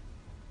cream cake.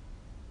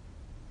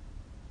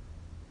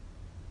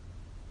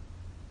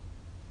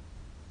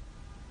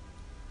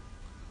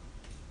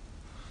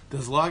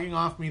 Does logging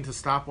off mean to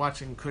stop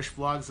watching Kush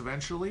vlogs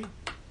eventually?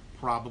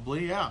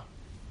 Probably, yeah.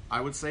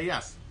 I would say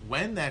yes.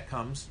 When that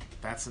comes,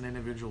 that's an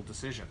individual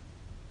decision.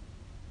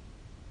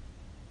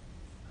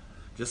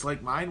 Just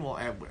like mine will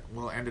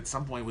end at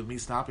some point with me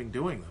stopping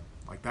doing them.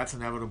 Like, that's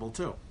inevitable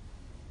too.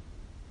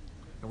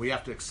 And we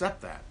have to accept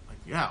that. Like,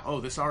 yeah,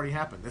 oh, this already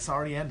happened. This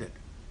already ended.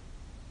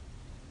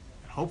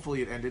 And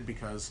hopefully it ended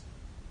because,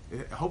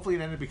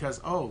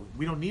 oh,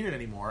 we don't need it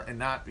anymore, and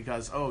not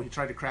because, oh, he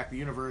tried to crack the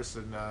universe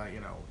and,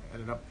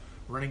 ended up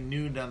running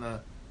nude on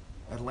the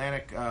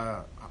Atlantic,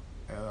 Avenue.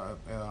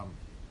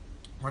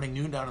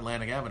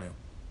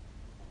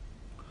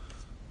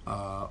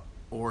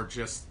 Or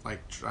just,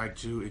 like, tried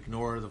to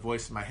ignore the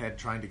voice in my head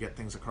trying to get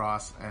things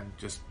across and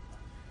just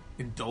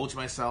indulge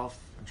myself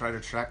and try to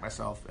distract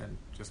myself and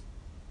just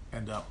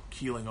end up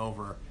keeling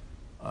over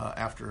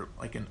after,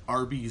 like, an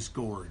Arby's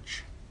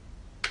gorge.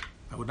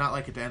 I would not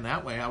like it to end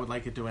that way. I would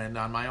like it to end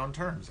on my own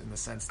terms, in the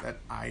sense that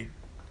I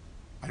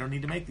don't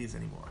need to make these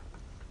anymore,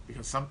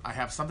 because I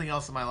have something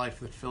else in my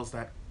life that fills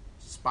that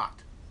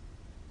spot,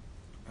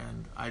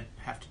 and I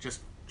have to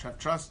just have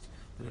trust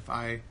that if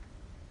I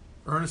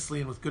earnestly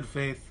and with good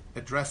faith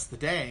address the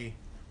day,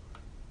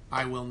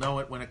 I will know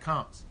it when it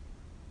comes.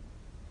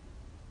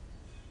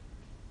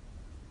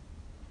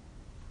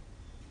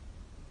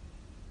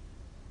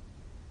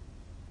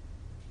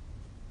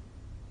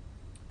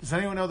 Does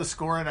anyone know the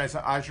score in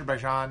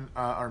Azerbaijan,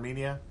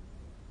 Armenia?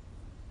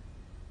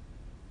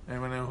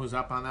 Anyone know who's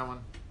up on that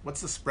one?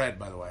 What's the spread,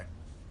 by the way?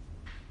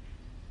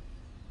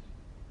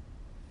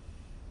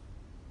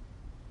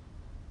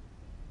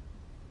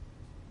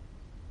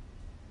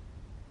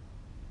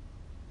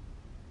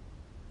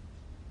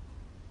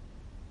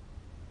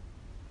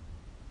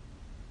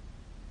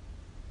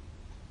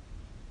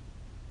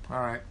 All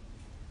right.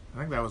 I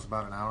think that was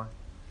about an hour.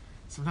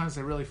 Sometimes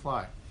they really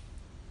fly.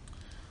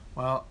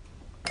 Well,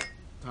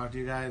 talk to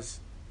you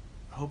guys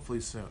hopefully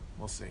soon.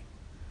 We'll see.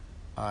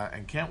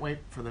 And can't wait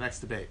for the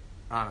next debate,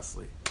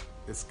 honestly.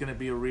 It's going to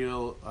be a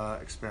real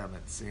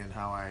experiment, seeing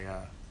how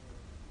I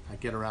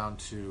get around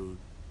to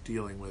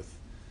dealing with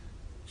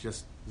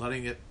just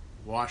letting it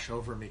wash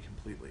over me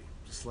completely.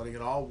 Just letting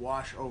it all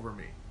wash over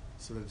me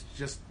so that it's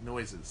just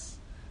noises.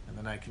 And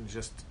then I can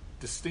just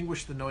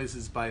distinguish the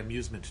noises by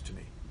amusement to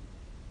me.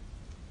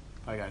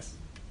 Bye, guys.